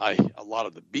 A lot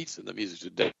of the beats in the music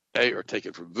today are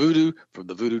taken from voodoo, from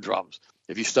the voodoo drums.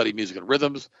 If you study music and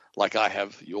rhythms like I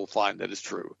have, you'll find that is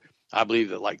true. I believe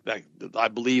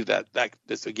that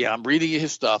this, again, I'm reading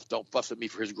his stuff. Don't fuss at me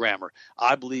for his grammar.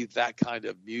 I believe that kind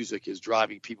of music is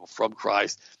driving people from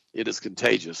Christ. It is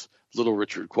contagious. Little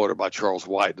Richard, quoted by Charles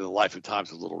White in The Life and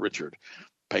Times of Little Richard,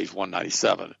 page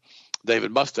 197.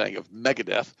 David Mustaine of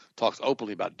Megadeth talks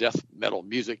openly about death metal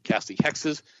music, casting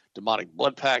hexes, demonic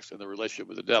blood pacts, and the relationship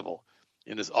with the devil.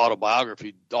 In his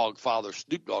autobiography, Dog Father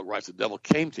Snoop Dogg writes the devil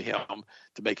came to him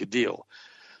to make a deal.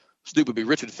 Snoop would be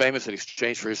rich and famous in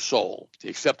exchange for his soul. He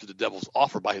accepted the devil's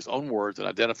offer by his own words and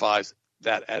identifies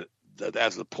that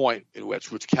as the point in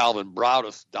which Calvin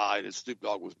Broadus died and Snoop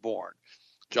Dogg was born.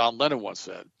 John Lennon once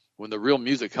said, when the real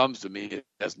music comes to me, it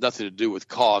has nothing to do with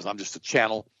cause. I'm just a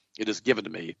channel. It is given to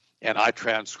me, and I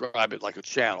transcribe it like a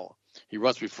channel. He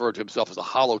once referred to himself as a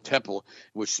hollow temple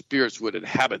in which spirits would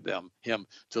inhabit him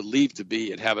to leave to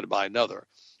be inhabited by another.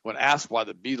 When asked why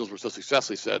the Beatles were so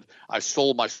successful, he said, I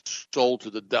sold my soul to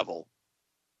the devil.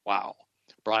 Wow.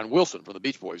 Brian Wilson from the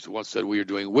Beach Boys, who once said we are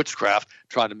doing witchcraft,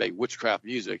 trying to make witchcraft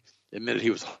music, admitted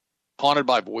he was haunted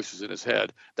by voices in his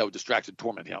head that would distract and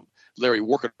torment him. Larry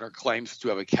Workener claims to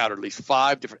have encountered at least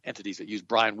 5 different entities that use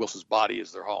Brian Wilson's body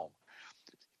as their home.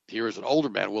 Here is an older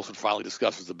man. Wilson finally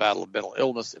discusses the battle of mental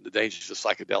illness and the dangers of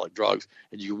psychedelic drugs,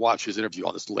 and you can watch his interview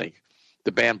on this link.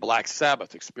 The band Black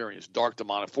Sabbath experienced dark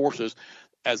demonic forces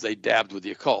as they dabbed with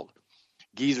the occult.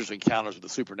 Geezer's encounters with the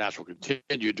supernatural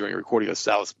continued during a recording of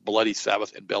Sabbath's Bloody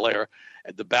Sabbath in Bel Air.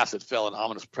 As the Bassett fell, an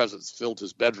ominous presence filled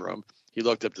his bedroom. He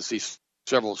looked up to see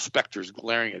several specters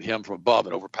glaring at him from above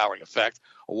in overpowering effect.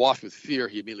 Awash with fear,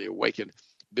 he immediately awakened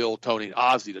Bill, Tony, and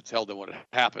Ozzy to tell them what had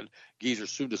happened. Geezer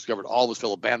soon discovered all his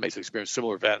fellow bandmates experienced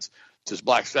similar events. To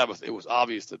Black Sabbath, it was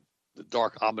obvious that the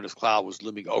dark, ominous cloud was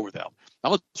looming over them. Now,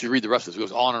 I'll let you read the rest of this. It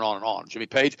goes on and on and on. Jimmy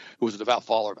Page, who was a devout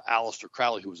follower of Aleister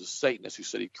Crowley, who was a Satanist who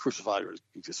said he crucified or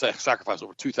sacrificed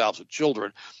over 2,000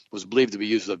 children, was believed to be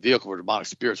used as a vehicle for demonic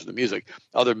spirits in the music.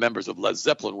 Other members of Led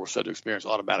Zeppelin were said to experience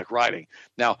automatic writing.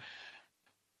 Now,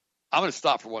 I'm going to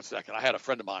stop for 1 second. I had a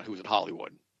friend of mine who was in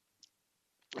Hollywood.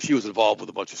 She was involved with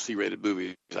a bunch of C-rated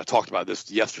movies. I talked about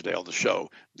this yesterday on the show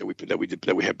that we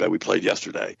played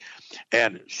yesterday,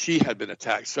 and she had been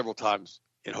attacked several times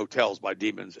in hotels by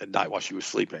demons at night while she was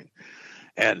sleeping.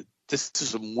 And this is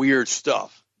some weird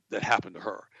stuff that happened to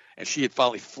her. And she had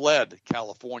finally fled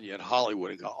California and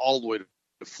Hollywood and got all the way to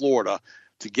Florida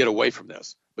to get away from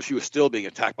this. But she was still being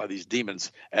attacked by these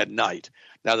demons at night.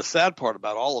 Now, the sad part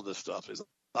about all of this stuff is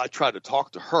I tried to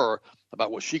talk to her about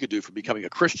what she could do for becoming a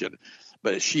Christian,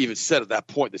 but she even said at that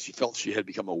point that she felt she had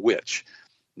become a witch.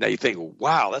 Now you think,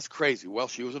 wow, that's crazy. Well,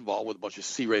 she was involved with a bunch of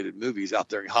C-rated movies out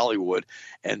there in Hollywood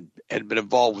and been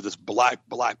involved with this black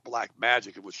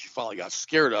magic, in which she finally got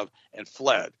scared of and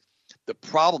fled. The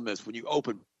problem is when you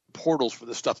open portals for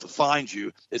this stuff to find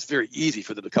you, it's very easy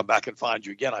for them to come back and find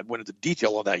you again. I went into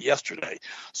detail on that yesterday.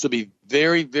 So be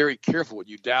very, very careful what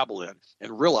you dabble in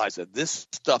and realize that this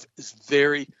stuff is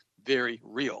very, very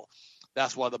real.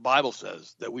 That's why the Bible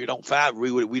says that we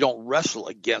don't wrestle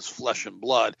against flesh and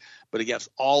blood, but against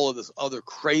all of this other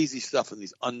crazy stuff in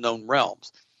these unknown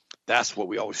realms. That's what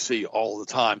we always see all the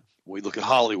time when we look at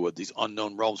Hollywood. These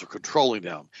unknown realms are controlling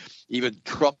them. Even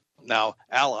Trump now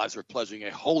allies are pledging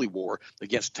a holy war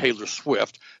against Taylor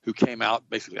Swift, who came out.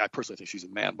 Basically, I personally think she's a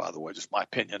man, by the way, just my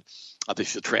opinion. I think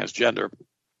she's a transgender.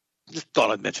 Just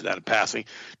thought I'd mention that in passing.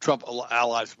 Trump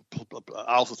allies.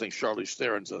 I also think Charlize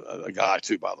Theron's a guy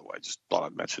too, by the way. Just thought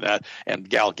I'd mention that. And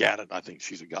Gal Gadot, I think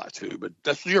she's a guy too. But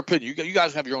that's your opinion. You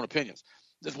guys have your own opinions.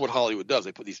 This is what Hollywood does.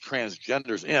 They put these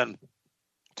transgenders in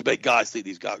to make guys think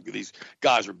these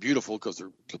guys are beautiful because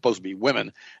they're supposed to be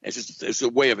women. It's a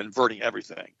way of inverting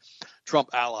everything. Trump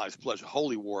allies pledge a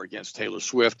holy war against Taylor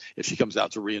Swift if she comes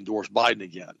out to re-endorse Biden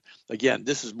again. Again,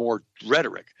 this is more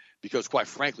rhetoric. Because, quite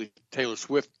frankly, Taylor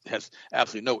Swift has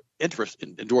absolutely no interest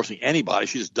in endorsing anybody.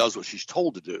 She just does what she's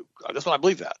told to do. That's what I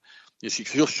believe that.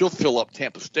 She'll fill up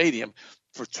Tampa Stadium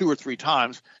for 2 or 3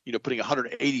 times, putting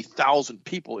 180,000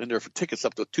 people in there for tickets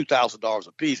up to $2,000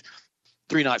 a piece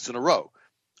 3 nights in a row.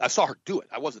 I saw her do it.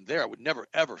 I wasn't there. I would never,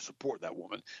 ever support that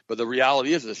woman. But the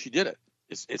reality is that she did it.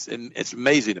 It's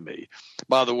amazing to me.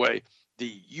 By the way,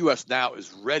 the U.S. now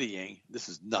is readying, this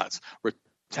is nuts,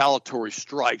 retaliatory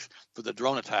strikes for the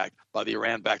drone attack by the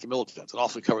Iran-backed militants. And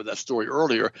also covered that story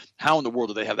earlier. How in the world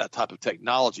do they have that type of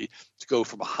technology to go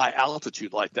from a high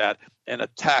altitude like that and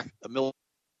attack a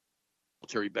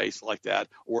military base like that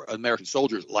or American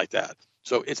soldiers like that?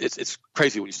 So it's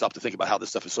crazy when you stop to think about how this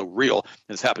stuff is so real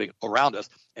and it's happening around us,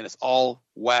 and it's all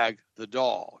wag the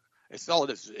dog. It's all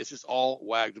it is. It's just all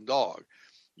wag the dog.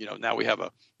 Now we have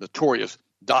a notorious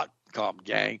 .com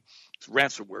gang,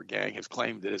 ransomware gang, has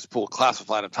claimed that it's pulled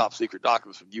classified and top secret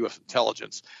documents from U.S.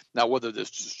 intelligence. Now, whether this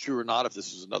is true or not, if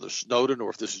this is another Snowden or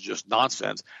if this is just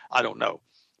nonsense, I don't know.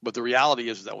 But the reality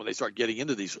is that when they start getting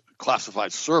into these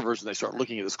classified servers and they start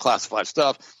looking at this classified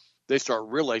stuff, they start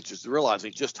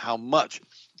realizing just how much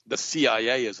the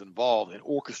CIA is involved in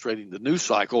orchestrating the news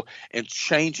cycle and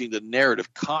changing the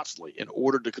narrative constantly in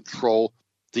order to control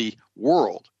the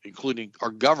world, including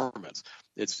our governments.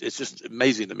 It's just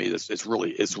amazing to me.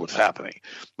 It's what's happening.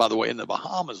 By the way, in the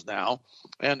Bahamas now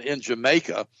and in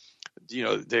Jamaica,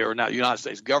 they are now United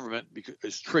States government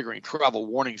is triggering travel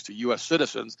warnings to U.S.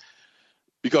 citizens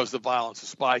because the violence is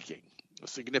spiking. A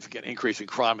significant increase in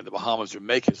crime in the Bahamas,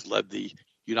 Jamaica has led the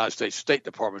United States State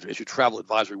Department to issue travel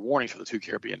advisory warnings for the two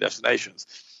Caribbean destinations.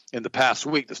 In the past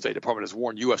week, the State Department has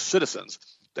warned U.S. citizens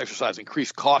to exercise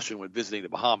increased caution when visiting the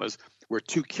Bahamas, where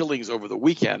 2 killings over the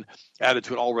weekend added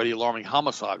to an already alarming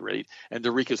homicide rate, and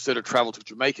to reconsider travel to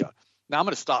Jamaica. Now, I'm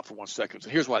going to stop for 1 second. So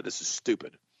here's why this is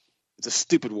stupid. It's a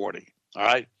stupid warning, all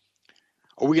right?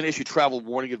 Are we going to issue travel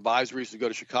warning advisories to go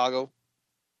to Chicago?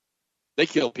 They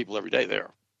kill people every day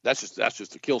there. That's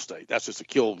just a kill state. That's just a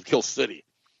kill city.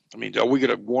 I mean, are we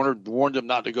going to warn them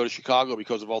not to go to Chicago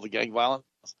because of all the gang violence?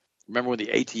 Remember when the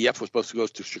ATF was supposed to go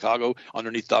to Chicago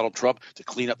underneath Donald Trump to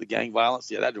clean up the gang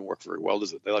violence? Yeah, that didn't work very well,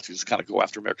 does it? They let you just kind of go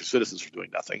after American citizens for doing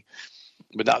nothing,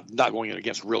 but not going in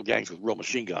against real gangs with real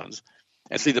machine guns.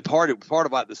 And see, the part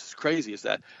about this is crazy is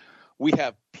that we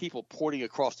have people porting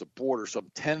across the border,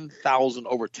 some 10,000,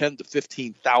 over 10 to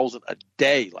 15,000 a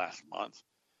day last month.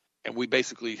 And we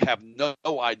basically have no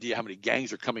idea how many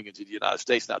gangs are coming into the United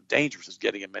States and how dangerous it's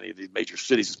getting in many of these major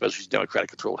cities, especially these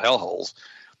Democratic-controlled hellholes.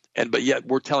 But yet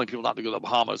we're telling people not to go to the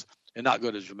Bahamas and not go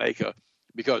to Jamaica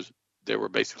because there were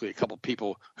basically a couple of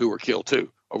people who were killed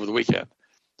too over the weekend.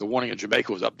 The warning in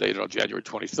Jamaica was updated on January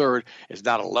 23rd. It's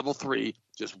now a level 3,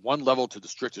 just one level to the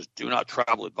strictest do not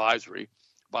travel advisory.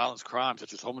 Violence crimes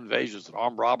such as home invasions and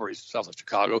armed robberies, sounds like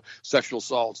Chicago, sexual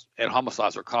assaults and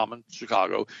homicides are common,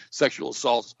 Chicago. Sexual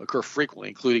assaults occur frequently,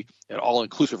 including at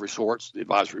all-inclusive resorts, the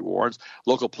advisory warns.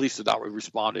 Local police did not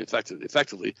respond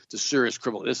effectively to serious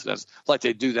criminal incidents like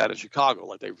they do that in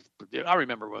Chicago. I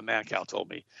remember when Mancow told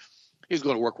me he was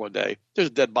going to work one day. There's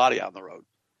a dead body out on the road.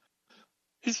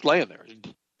 He's just laying there,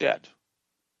 dead.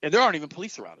 And there aren't even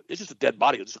police around it. It's just a dead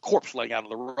body. It's just a corpse laying out on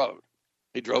the road.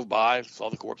 He drove by, saw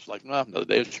the corpse, like, another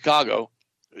day in Chicago.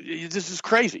 This is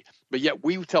crazy. But yet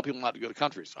we would tell people not to go to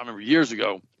countries. I remember years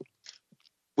ago,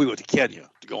 we went to Kenya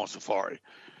to go on safari.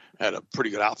 Had a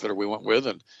pretty good outfitter we went with,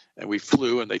 and we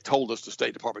flew, and they told us the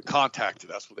State Department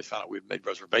contacted us when they found out we had made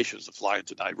reservations to fly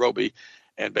into Nairobi,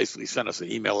 and basically sent us an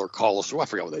email or call us, or I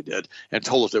forgot what they did, and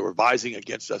told us they were advising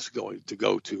against us go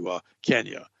to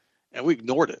Kenya. And we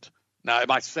ignored it. Now,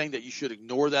 am I saying that you should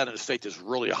ignore that in a state that's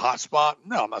really a hot spot?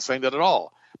 No, I'm not saying that at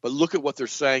all. But look at what they're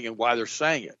saying and why they're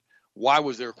saying it. Why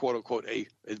was there, quote unquote, a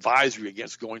advisory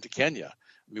against going to Kenya?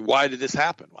 I mean, why did this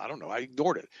happen? I don't know. I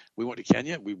ignored it. We went to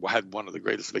Kenya. We had one of the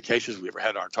greatest vacations we ever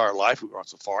had in our entire life. We were on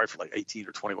safari for like 18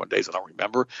 or 21 days. I don't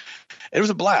remember. And it was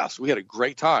a blast. We had a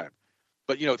great time.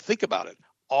 But, think about it.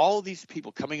 All of these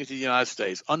people coming into the United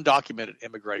States, undocumented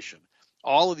immigration,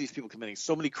 all of these people committing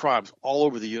so many crimes all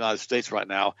over the United States right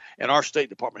now, and our State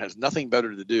Department has nothing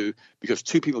better to do because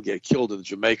 2 people get killed in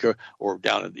Jamaica or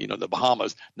down in the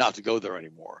Bahamas not to go there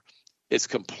anymore. It's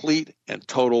complete and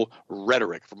total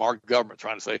rhetoric from our government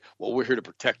trying to say, well, we're here to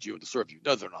protect you and to serve you.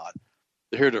 No, they're not.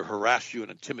 They're here to harass you and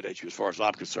intimidate you as far as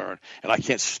I'm concerned, and I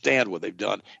can't stand what they've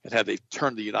done and how they've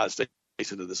turned the United States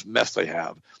into this mess they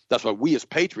have. That's why we as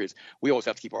patriots, we always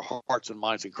have to keep our hearts and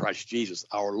minds in Christ Jesus,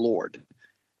 our Lord.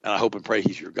 And I hope and pray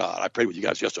he's your God. I prayed with you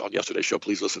guys on yesterday's show.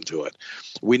 Please listen to it.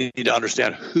 We need to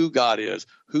understand who God is,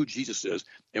 who Jesus is,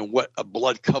 and what a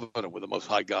blood covenant with the Most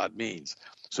High God means.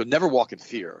 So never walk in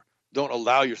fear. Don't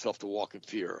allow yourself to walk in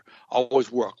fear.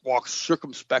 Always walk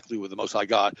circumspectly with the Most High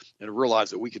God and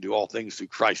realize that we can do all things through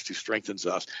Christ who strengthens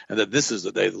us, and that this is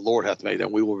the day the Lord hath made,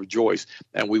 and we will rejoice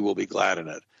and we will be glad in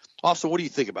it. Also, what do you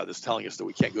think about this telling us that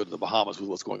we can't go to the Bahamas with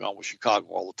what's going on with Chicago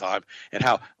all the time, and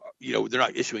how they're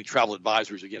not issuing travel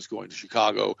advisories against going to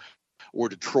Chicago or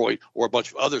Detroit or a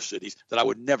bunch of other cities that I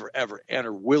would never, ever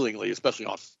enter willingly, especially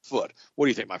on foot. What do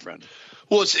you think, my friend?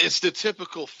 Well, it's the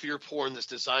typical fear porn that's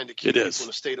designed to keep people in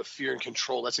a state of fear and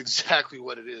control. That's exactly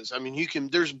what it is. I mean,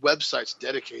 there's websites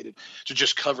dedicated to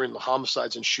just covering the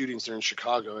homicides and shootings there in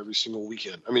Chicago every single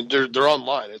weekend. I mean, they're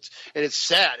online. It's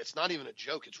sad. It's not even a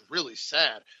joke. It's really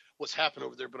sad what's happened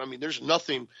over there. But I mean, there's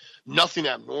nothing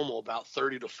abnormal about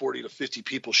 30 to 40 to 50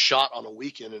 people shot on a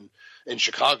weekend in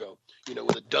Chicago,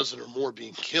 with a dozen or more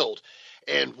being killed.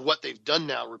 And what they've done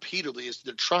now repeatedly is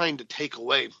they're trying to take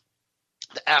away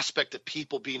the aspect of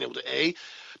people being able to, A,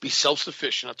 be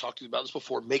self-sufficient. I've talked to you about this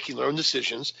before, making their own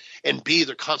decisions, and B,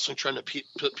 they're constantly trying to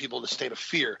put people in a state of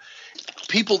fear.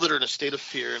 People that are in a state of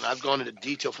fear, and I've gone into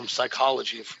detail from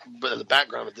psychology, but in the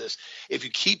background of this, if you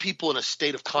keep people in a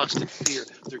state of constant fear,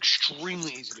 they're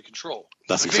extremely easy to control.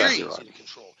 That's exactly right. Very easy to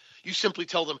control. You simply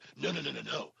tell them,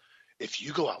 no. If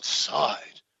you go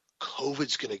outside,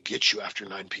 COVID's going to get you after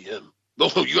 9 p.m.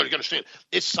 Oh, you got to understand.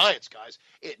 It's science, guys.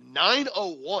 At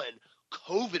 9:01,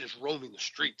 COVID is roaming the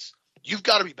streets. You've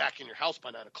got to be back in your house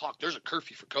by 9 o'clock. There's a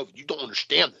curfew for COVID. You don't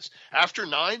understand this. After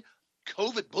 9,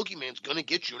 COVID boogeyman's going to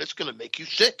get you, and it's going to make you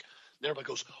sick. And everybody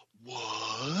goes,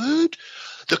 what?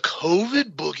 The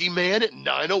COVID boogeyman at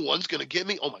 9:01 is going to get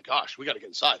me? Oh, my gosh, we got to get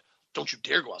inside. Don't you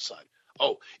dare go outside.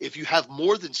 Oh, if you have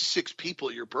more than 6 people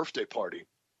at your birthday party,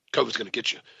 COVID's going to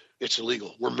get you. It's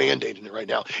illegal. We're mandating it right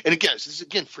now. And again, this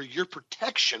is for your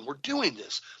protection. We're doing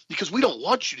this because we don't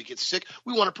want you to get sick.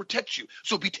 We want to protect you.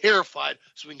 So be terrified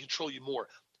so we can control you more.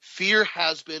 Fear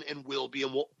has been and will be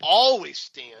and will always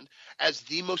stand as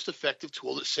the most effective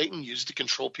tool that Satan uses to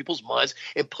control people's minds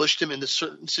and push them into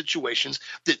certain situations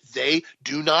that they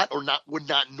do not or would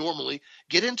not normally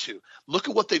get into. Look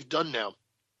at what they've done now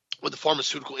with the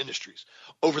pharmaceutical industries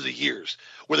over the years,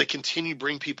 where they continue to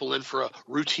bring people in for a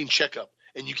routine checkup.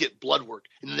 And you get blood work,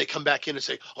 and then they come back in and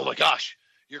say, oh, my gosh,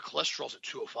 your cholesterol's at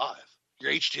 205. Your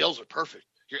HDLs are perfect.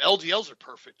 Your LDLs are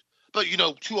perfect. But,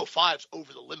 205's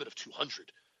over the limit of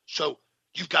 200. So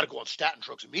you've got to go on statin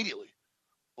drugs immediately.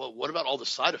 Well, what about all the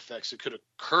side effects that could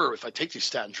occur if I take these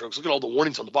statin drugs? Look at all the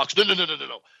warnings on the box. No.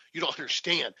 You don't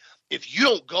understand. If you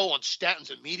don't go on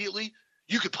statins immediately,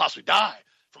 you could possibly die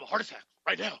from a heart attack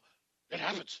right now. It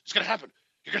happens. It's going to happen.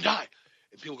 You're going to die.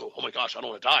 And people go, oh, my gosh, I don't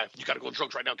want to die. You got to go on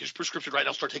drugs right now. Get your prescription right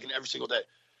now. Start taking it every single day.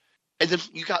 And then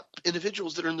you got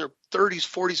individuals that are in their 30s,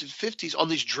 40s, and 50s on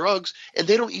these drugs, and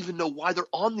they don't even know why they're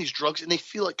on these drugs, and they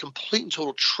feel like complete and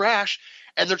total trash,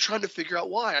 and they're trying to figure out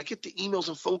why. I get the emails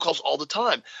and phone calls all the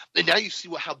time. And now you see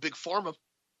how Big Pharma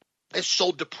has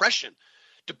sold depression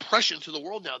to the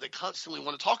world now. They constantly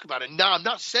want to talk about it. Now, I'm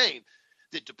not saying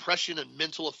that depression and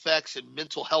mental effects and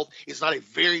mental health is not a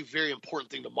very, very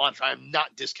important thing to monitor. I am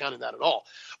not discounting that at all.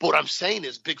 But what I'm saying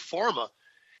is Big Pharma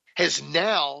has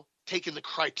now taken the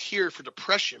criteria for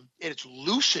depression and it's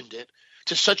loosened it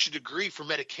to such a degree for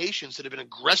medications that have been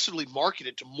aggressively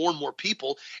marketed to more and more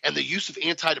people, and the use of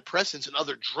antidepressants and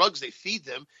other drugs they feed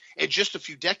them in just a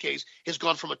few decades has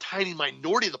gone from a tiny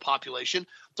minority of the population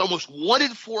to almost 1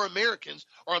 in 4 Americans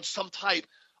are on some type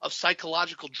of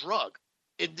psychological drug.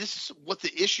 And this is what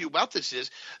the issue about this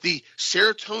is. The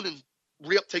serotonin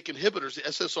reuptake inhibitors, the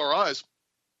SSRIs,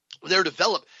 when they were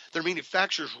developed, their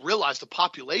manufacturers realized the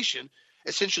population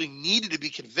essentially needed to be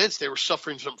convinced they were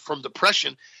suffering from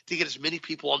depression to get as many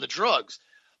people on the drugs.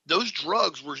 Those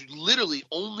drugs were literally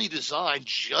only designed,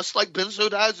 just like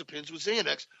benzodiazepines with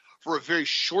Xanax, for a very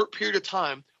short period of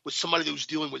time with somebody that was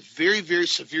dealing with very, very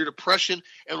severe depression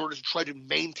in order to try to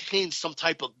maintain some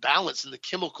type of balance in the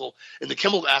chemical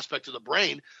aspect of the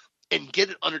brain and get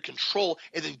it under control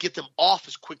and then get them off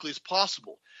as quickly as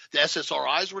possible. The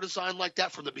SSRIs were designed like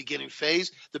that from the beginning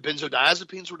phase. The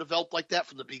benzodiazepines were developed like that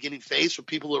from the beginning phase for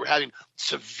people who were having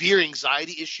severe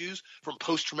anxiety issues from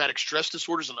post-traumatic stress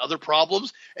disorders and other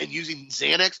problems, and using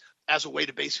Xanax as a way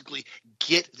to basically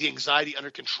get the anxiety under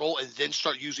control and then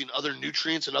start using other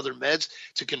nutrients and other meds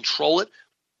to control it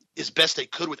as best they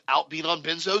could without being on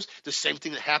benzos. The same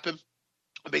thing that happened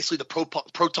basically the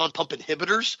proton pump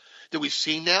inhibitors that we've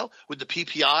seen now with the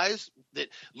PPIs that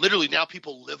literally now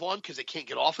people live on because they can't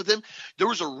get off of them. There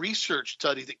was a research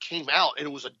study that came out, and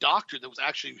it was a doctor that was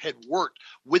actually had worked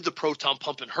with the proton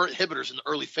pump inhibitors in the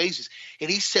early phases. And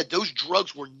he said those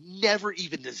drugs were never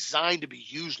even designed to be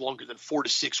used longer than 4 to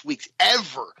 6 weeks,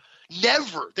 ever.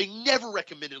 Never. They never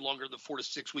recommended longer than 4 to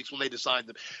 6 weeks when they designed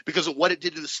them because of what it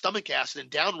did to the stomach acid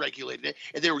and downregulated it.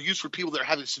 And they were used for people that are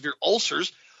having severe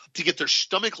ulcers to get their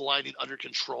stomach lining under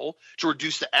control, to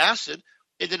reduce the acid,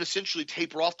 and then essentially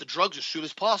taper off the drugs as soon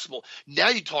as possible. Now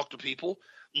you talk to people,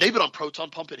 they've been on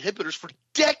proton pump inhibitors for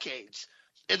decades,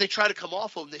 and they try to come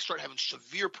off of them, they start having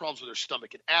severe problems with their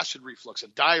stomach and acid reflux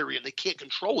and diarrhea, and they can't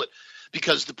control it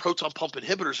because the proton pump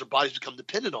inhibitors, their bodies become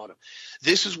dependent on them.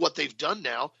 This is what they've done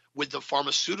now with the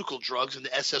pharmaceutical drugs and the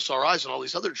SSRIs and all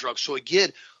these other drugs. So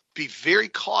again, be very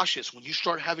cautious when you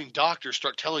start having doctors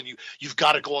start telling you, you've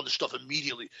got to go on this stuff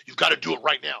immediately. You've got to do it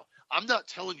right now. I'm not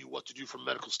telling you what to do from a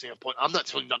medical standpoint. I'm not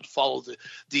telling you not to follow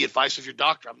the advice of your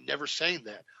doctor. I'm never saying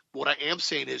that. But what I am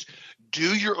saying is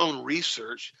do your own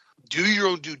research, do your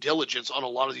own due diligence on a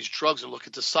lot of these drugs and look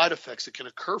at the side effects that can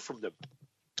occur from them.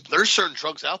 There are certain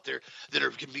drugs out there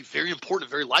that can be very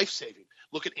important, very life-saving.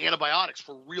 Look at antibiotics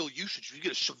for real usage. If you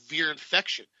get a severe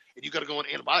infection and you got to go on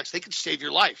antibiotics, they can save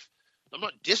your life. I'm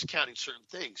not discounting certain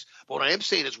things, but what I am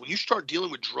saying is when you start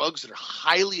dealing with drugs that are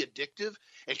highly addictive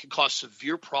and can cause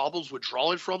severe problems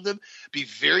withdrawing from them, be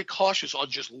very cautious on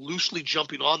just loosely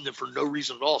jumping on them for no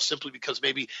reason at all, simply because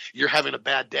maybe you're having a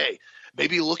bad day.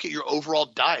 Maybe look at your overall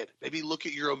diet. Maybe look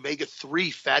at your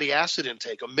omega-3 fatty acid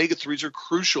intake. Omega-3s are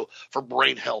crucial for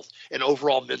brain health and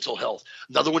overall mental health.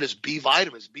 Another one is B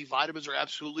vitamins. B vitamins are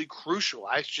absolutely crucial.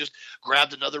 I just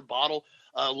grabbed another bottle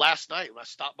last night when I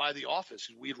stopped by the office.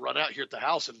 We'd run out here at the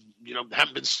house and,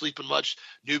 haven't been sleeping much.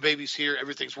 New baby's here.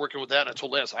 Everything's working with that. And I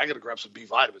told Lance, I got to grab some B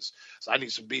vitamins. So I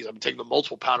need some B's. I've been taking the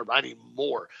multiple powder, but I need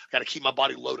more. Got to keep my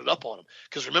body loaded up on them.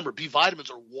 Because remember, B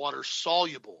vitamins are water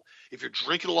soluble. If you're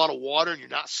drinking a lot of water and you're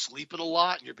not sleeping a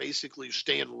lot and you're basically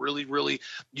staying really, really,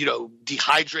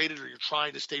 dehydrated, or you're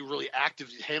trying to stay really active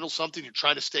to handle something, you're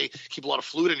trying to keep a lot of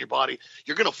fluid in your body,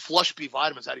 you're going to flush B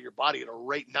vitamins out of your body at a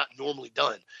rate not normally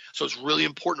done. So it's really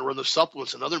important to run those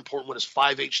supplements. Another important one is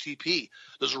 5-HTP.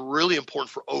 Those are really important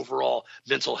for overall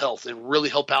mental health and really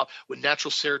help out with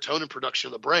natural serotonin production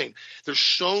in the brain. There's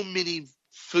so many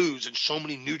foods and so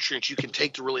many nutrients you can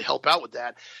take to really help out with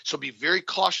that. So be very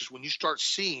cautious when you start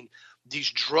seeing these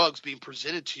drugs being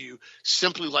presented to you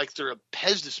simply like they're a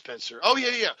Pez dispenser. Oh,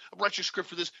 yeah, I'll write you a script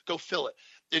for this. Go fill it.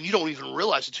 And you don't even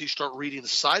realize until you start reading the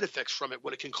side effects from it,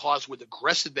 what it can cause with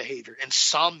aggressive behavior,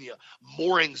 insomnia,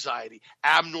 more anxiety,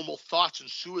 abnormal thoughts and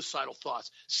suicidal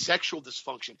thoughts, sexual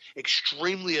dysfunction,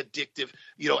 extremely addictive,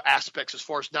 aspects as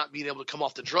far as not being able to come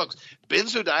off the drugs.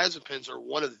 Benzodiazepines are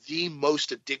one of the most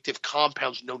addictive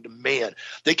compounds known to man.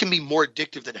 They can be more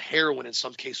addictive than heroin in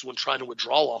some cases when trying to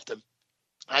withdraw off them.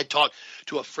 I talked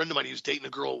to a friend of mine. He was dating a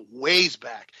girl ways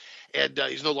back, and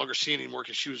he's no longer seeing anymore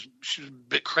because she was a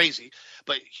bit crazy.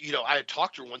 But, I had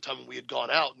talked to her one time when we had gone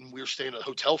out and we were staying at a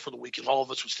hotel for the week, and all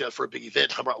of us would stay out for a big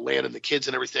event, talking about Lan and the kids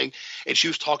and everything. And she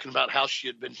was talking about how she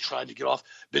had been trying to get off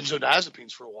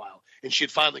benzodiazepines for a while, and she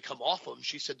had finally come off them.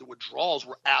 She said the withdrawals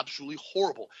were absolutely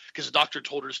horrible because the doctor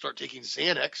told her to start taking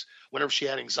Xanax whenever she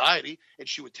had anxiety, and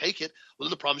she would take it. Well,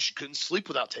 then the problem is she couldn't sleep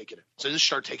without taking it. So then she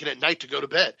started taking it at night to go to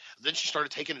bed. Then she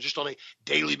started taking it just on a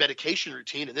daily medication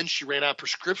routine, and then she ran out of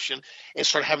prescription and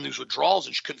started having these withdrawals,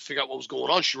 and she couldn't figure out what was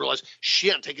going on. She realized she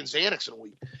hadn't taken Xanax in a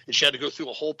week, and she had to go through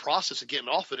a whole process of getting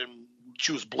off it, and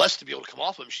she was blessed to be able to come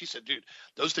off them. She said, dude,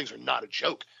 those things are not a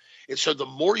joke. And so the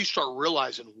more you start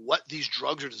realizing what these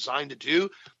drugs are designed to do,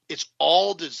 it's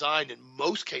all designed in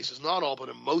most cases, not all, but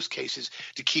in most cases,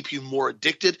 to keep you more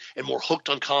addicted and more hooked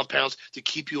on compounds, to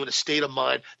keep you in a state of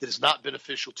mind that is not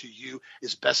beneficial to you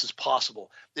as best as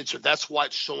possible. And so that's why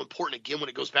it's so important. Again, when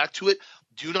it goes back to it,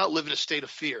 do not live in a state of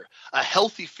fear. A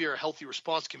healthy fear, a healthy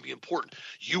response can be important.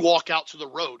 You walk out to the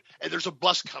road and there's a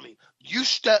bus coming. You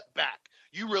step back.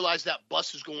 You realize that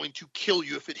bus is going to kill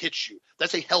you if it hits you.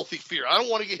 That's a healthy fear. I don't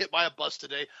want to get hit by a bus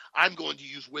today. I'm going to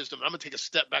use wisdom. I'm going to take a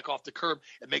step back off the curb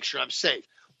and make sure I'm safe.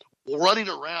 Running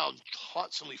around,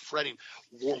 constantly fretting,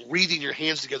 or wreathing your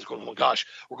hands together going, oh my gosh,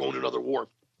 we're going to another war.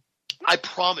 I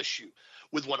promise you,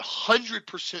 with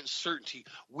 100% certainty,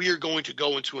 we are going to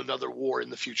go into another war in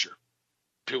the future.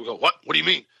 People go, what? What do you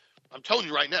mean? I'm telling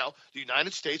you right now, the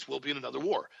United States will be in another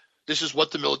war. This is what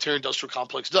the military-industrial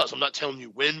complex does. I'm not telling you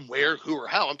when, where, who, or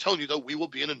how. I'm telling you, though, we will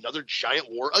be in another giant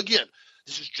war again.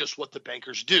 This is just what the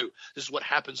bankers do. This is what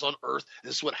happens on Earth.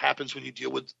 This is what happens when you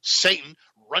deal with Satan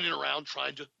running around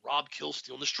trying to rob, kill,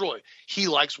 steal, and destroy. He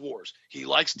likes wars. He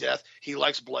likes death. He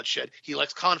likes bloodshed. He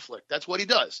likes conflict. That's what he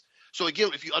does. So,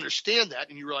 again, if you understand that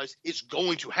and you realize it's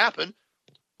going to happen,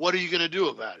 what are you going to do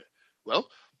about it? Well,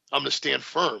 I'm going to stand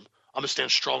firm. I'm going to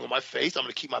stand strong in my faith. I'm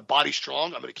going to keep my body strong.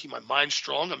 I'm going to keep my mind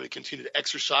strong. I'm going to continue to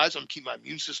exercise. I'm going to keep my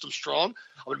immune system strong.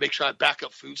 I'm going to make sure I have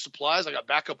backup food supplies. I got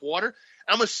backup water.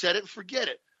 I'm going to set it and forget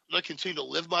it. I'm going to continue to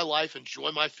live my life,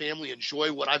 enjoy my family,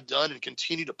 enjoy what I've done, and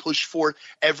continue to push forward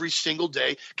every single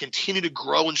day, continue to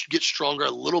grow and get stronger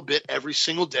a little bit every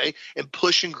single day, and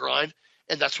push and grind,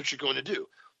 and that's what you're going to do.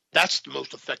 That's the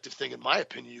most effective thing, in my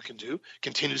opinion, you can do.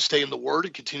 Continue to stay in the Word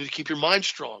and continue to keep your mind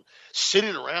strong.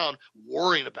 Sitting around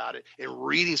worrying about it and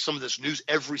reading some of this news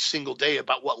every single day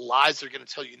about what lies they're going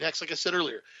to tell you next. Like I said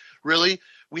earlier, really,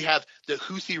 we have the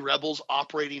Houthi rebels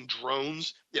operating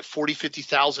drones at 40,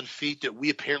 50,000 feet that we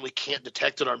apparently can't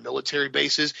detect at our military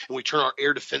bases, and we turn our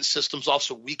air defense systems off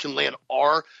so we can land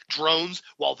our drones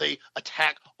while they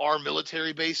attack our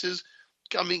military bases.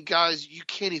 I mean, guys, you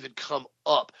can't even come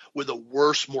up with a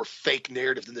worse, more fake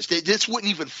narrative than this. This wouldn't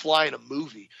even fly in a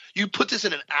movie. You put this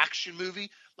in an action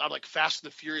movie, like Fast and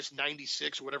the Furious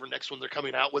 96 or whatever next one they're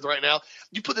coming out with right now.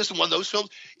 You put this in one of those films,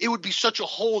 it would be such a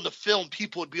hole in the film.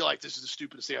 People would be like, this is the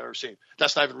stupidest thing I've ever seen.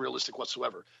 That's not even realistic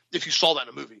whatsoever if you saw that in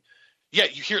a movie. Yeah,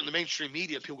 you hear it in the mainstream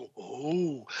media, and people go,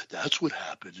 oh, that's what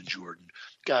happened in Jordan.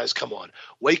 Guys, come on.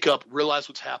 Wake up, realize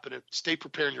what's happening, stay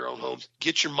prepared in your own homes,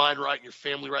 get your mind right and your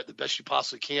family right the best you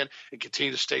possibly can, and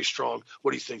continue to stay strong.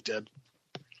 What do you think, Deb?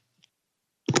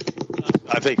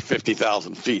 I think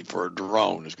 50,000 feet for a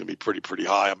drone is going to be pretty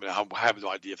high. I mean, I have no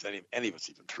idea if any of it's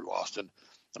even true, Austin.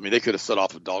 I mean, they could have set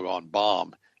off a doggone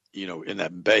bomb, in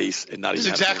that base and not That's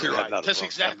even. Exactly right. That's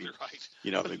exactly right.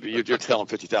 You're telling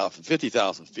 50,000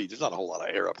 feet. There's not a whole lot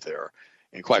of air up there,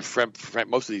 and quite frank,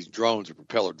 most of these drones are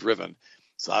propeller driven.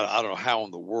 So I don't know how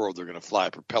in the world they're going to fly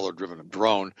a propeller driven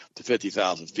drone to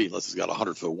 50,000 feet unless it's got a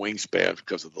 100-foot wingspan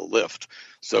because of the lift.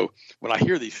 So when I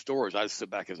hear these stories, I just sit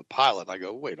back as a pilot and I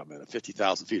go, wait a minute,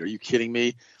 50,000 feet? Are you kidding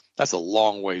me? That's a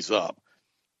long ways up.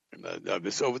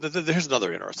 So there's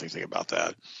another interesting thing about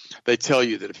that. They tell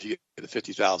you that if you get to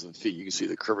 50,000 feet, you can see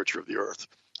the curvature of the Earth.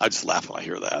 I just laugh when I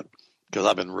hear that because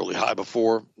I've been really high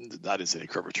before. I didn't see any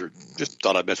curvature. Just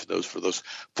thought I'd mention those for those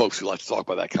folks who like to talk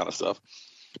about that kind of stuff.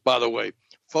 By the way,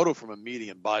 photo from a meeting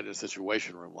in Biden's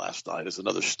Situation Room last night is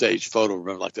another staged photo.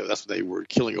 Remember, like that? That's when they were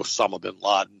killing Osama bin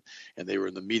Laden, and they were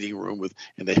in the meeting room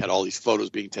and they had all these photos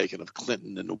being taken of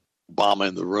Clinton and Obama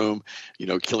in the room,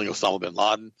 killing Osama bin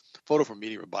Laden. Photo from a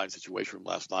meeting in Biden's Situation Room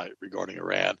last night regarding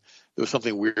Iran. There was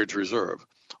something weird to reserve.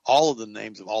 All of the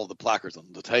names of all of the placards on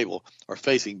the table are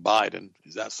facing Biden.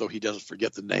 Is that so he doesn't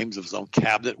forget the names of his own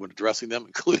cabinet when addressing them,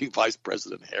 including Vice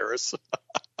President Harris?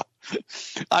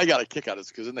 I got a kick out of this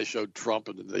because then they showed Trump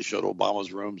and then they showed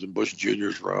Obama's rooms and Bush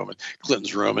Jr.'s room and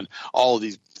Clinton's room, and all of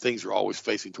these things are always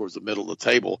facing towards the middle of the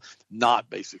table, not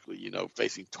basically,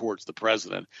 facing towards the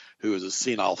president, who is a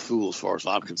senile fool as far as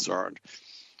I'm concerned.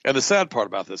 And the sad part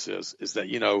about this is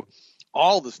that,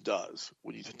 all this does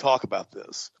when you talk about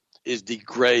this is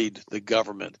degrade the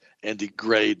government and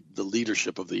degrade the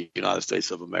leadership of the United States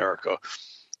of America.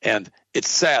 And it's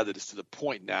sad that it's to the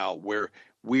point now where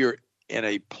we're in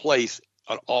a place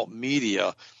on alt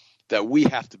media that we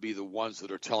have to be the ones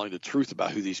that are telling the truth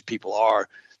about who these people are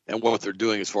and what they're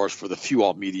doing as far as for the few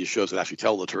alt media shows that actually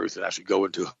tell the truth and actually go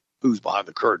into who's behind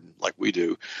the curtain like we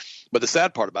do. But the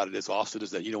sad part about it is, Austin,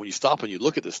 is that, when you stop and you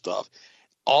look at this stuff,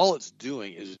 all it's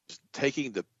doing is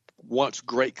taking the once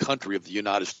great country of the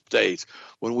United States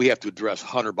when we have to address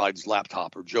Hunter Biden's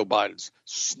laptop or Joe Biden's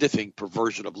sniffing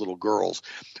perversion of little girls,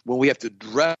 when we have to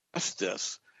address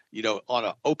this, on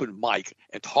an open mic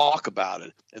and talk about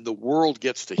it, and the world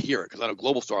gets to hear it. Because I know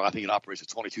Global Star, I think it operates at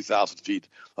 22,000 feet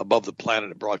above the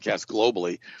planet and broadcasts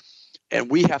globally.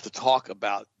 And we have to talk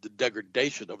about the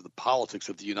degradation of the politics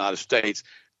of the United States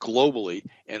globally.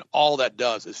 And all that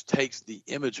does is takes the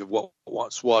image of what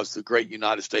once was the great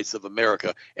United States of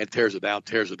America and tears it down.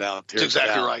 That's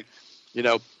exactly right.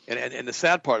 And the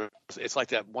sad part, it's like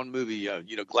that one movie,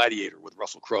 Gladiator with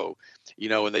Russell Crowe,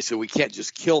 and they said we can't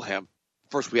just kill him.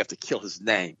 First, we have to kill his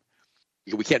name.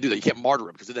 We can't do that. You can't martyr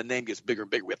him because then the name gets bigger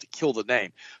and bigger. We have to kill the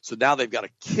name. So now they've got to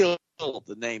kill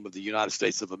the name of the United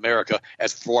States of America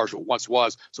as far as it once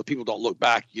was, so people don't look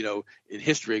back, in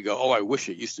history and go, oh, I wish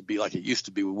it used to be like it used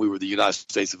to be when we were the United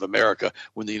States of America,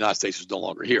 when the United States was no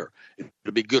longer here. It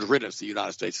would be good riddance. The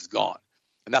United States is gone.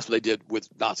 And that's what they did with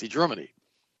Nazi Germany.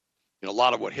 A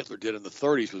lot of what Hitler did in the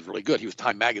 30s was really good. He was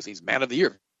Time Magazine's Man of the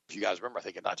Year. If you guys remember, I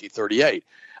think in 1938,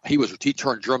 he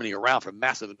turned Germany around from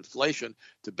massive inflation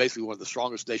to basically one of the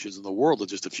strongest nations in the world in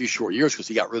just a few short years because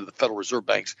he got rid of the Federal Reserve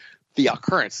Bank's fiat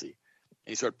currency.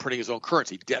 And he started printing his own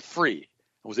currency, debt-free,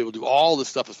 and was able to do all this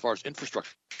stuff as far as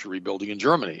infrastructure rebuilding in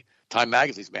Germany. Time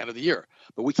Magazine's Man of the Year.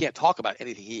 But we can't talk about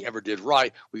anything he ever did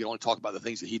right. We can only talk about the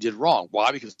things that he did wrong.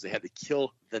 Why? Because they had to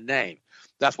kill the name.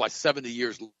 That's why 70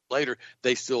 years later,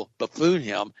 they still buffoon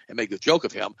him and make a joke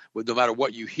of him. But no matter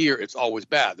what you hear, it's always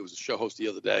bad. There was a show host the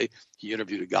other day. He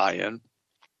interviewed a guy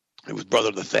it was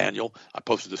Brother Nathaniel. I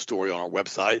posted a story on our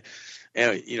website.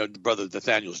 And, Brother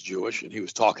Nathaniel's Jewish, and he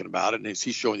was talking about it. And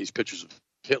he's showing these pictures of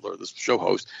Hitler, this show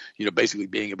host, basically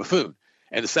being a buffoon.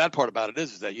 And the sad part about it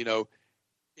is that,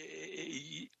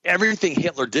 everything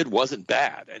Hitler did wasn't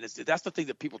bad. And that's the thing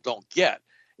that people don't get,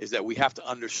 is that we have to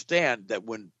understand that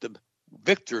when the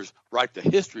victors write the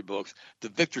history books, the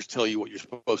victors tell you what you're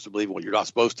supposed to believe and what you're not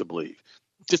supposed to believe.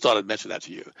 Just thought I'd mention that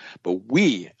to you. But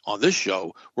we, on this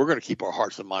show, we're going to keep our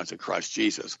hearts and minds in Christ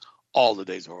Jesus all the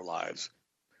days of our lives.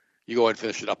 You go ahead and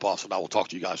finish it up, Austin. I will talk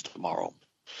to you guys tomorrow.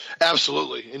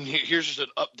 Absolutely. And here's just an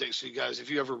update. So you guys, if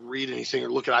you ever read anything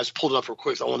or look at it, I just pulled it up real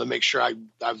quick. So I want to make sure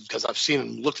because I've seen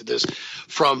and looked at this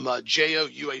from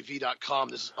JOUAV.com.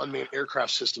 This is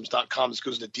unmannedaircraftsystems.com. This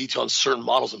goes into detail on certain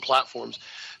models and platforms.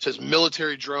 It says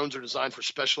military drones are designed for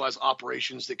specialized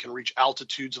operations that can reach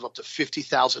altitudes of up to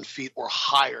 50,000 feet or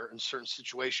higher in certain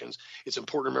situations. It's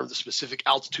important to remember the specific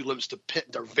altitude limits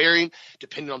they're varying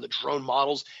depending on the drone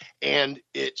models and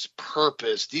its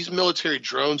purpose. These military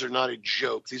drones are not a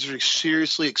joke. These are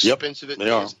seriously expensive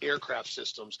advanced aircraft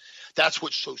systems. That's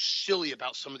what's so silly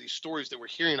about some of these stories that we're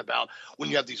hearing about when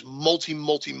you have these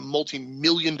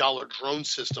multi-million-dollar drone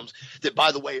systems that,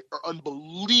 by the way, are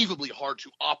unbelievably hard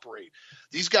to operate.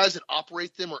 These guys that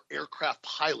operate them are aircraft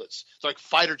pilots. It's like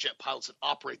fighter jet pilots that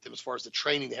operate them as far as the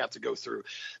training they have to go through.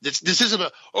 This isn't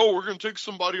we're going to take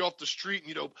somebody off the street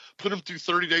and, put him through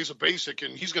 30 days of basic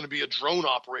and he's going to be a drone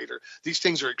operator. These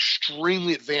things are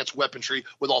extremely advanced weaponry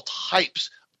with all types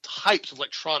of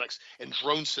electronics and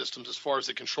drone systems as far as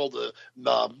they control the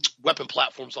weapon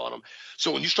platforms on them.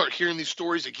 So when you start hearing these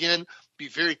stories, again, be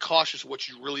very cautious of what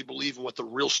you really believe and what the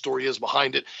real story is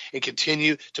behind it, and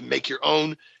continue to make your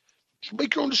own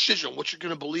decision on what you're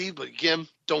going to believe. But again,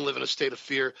 don't live in a state of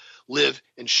fear. Live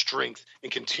in strength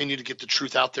and continue to get the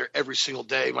truth out there every single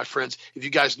day. My friends, if you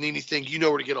guys need anything, you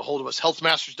know where to get a hold of us.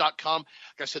 Healthmasters.com.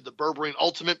 Like I said, the Berberine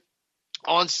Ultimate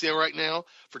on sale right now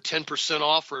for 10%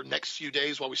 off for the next few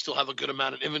days while we still have a good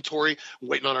amount of inventory. I'm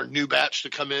waiting on our new batch to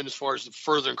come in as far as to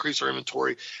further increase our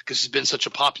inventory, because it's been such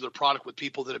a popular product with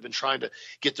people that have been trying to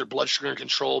get their blood sugar in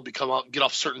control, get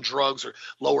off certain drugs or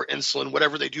lower insulin,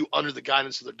 whatever they do under the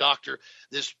guidance of their doctor.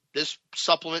 This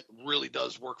supplement really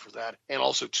does work for that, and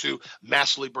also to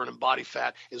massively burning body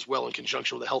fat as well in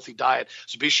conjunction with a healthy diet.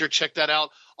 So be sure to check that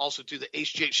out. Also do the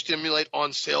HGH Stimulate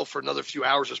on sale for another few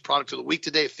hours as product of the week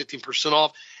today at 15%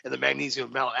 off, and the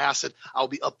magnesium malate acid. I'll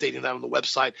be updating that on the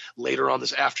website later on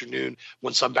this afternoon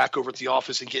once I'm back over at the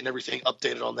office and getting everything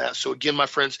updated on that. So again, my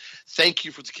friends, thank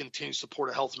you for the continued support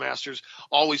of Health Masters.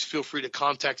 Always feel free to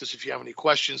contact us if you have any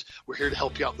questions. We're here to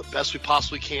help you out the best we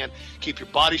possibly can. Keep your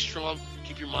body strong.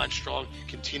 Keep your mind strong.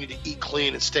 Continue to eat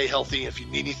clean and stay healthy. If you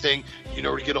need anything, you know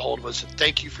where to get a hold of us.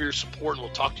 Thank you for your support, and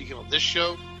we'll talk to you again on this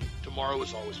show tomorrow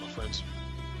as always, my friends.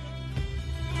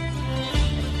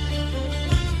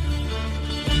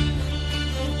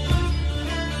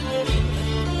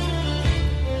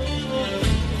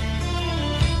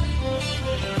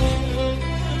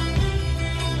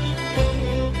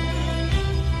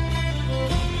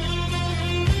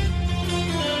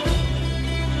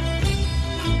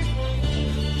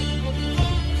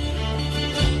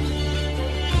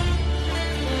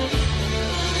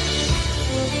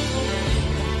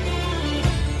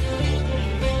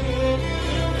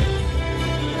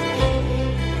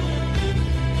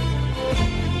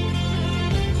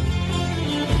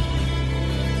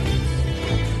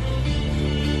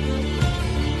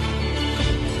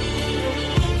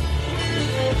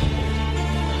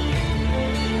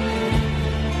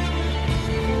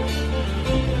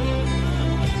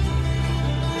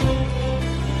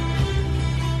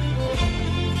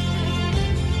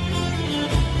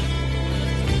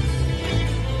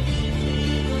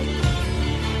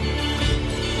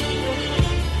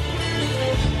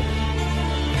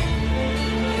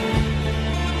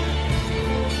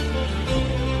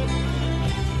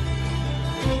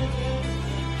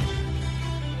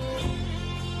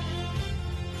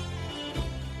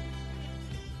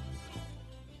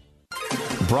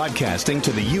 Broadcasting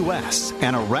to the U.S.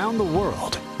 and around the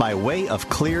world by way of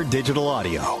clear digital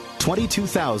audio,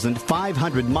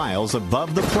 22,500 miles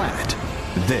above the planet.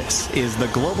 This is the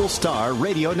Global Star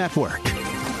Radio Network.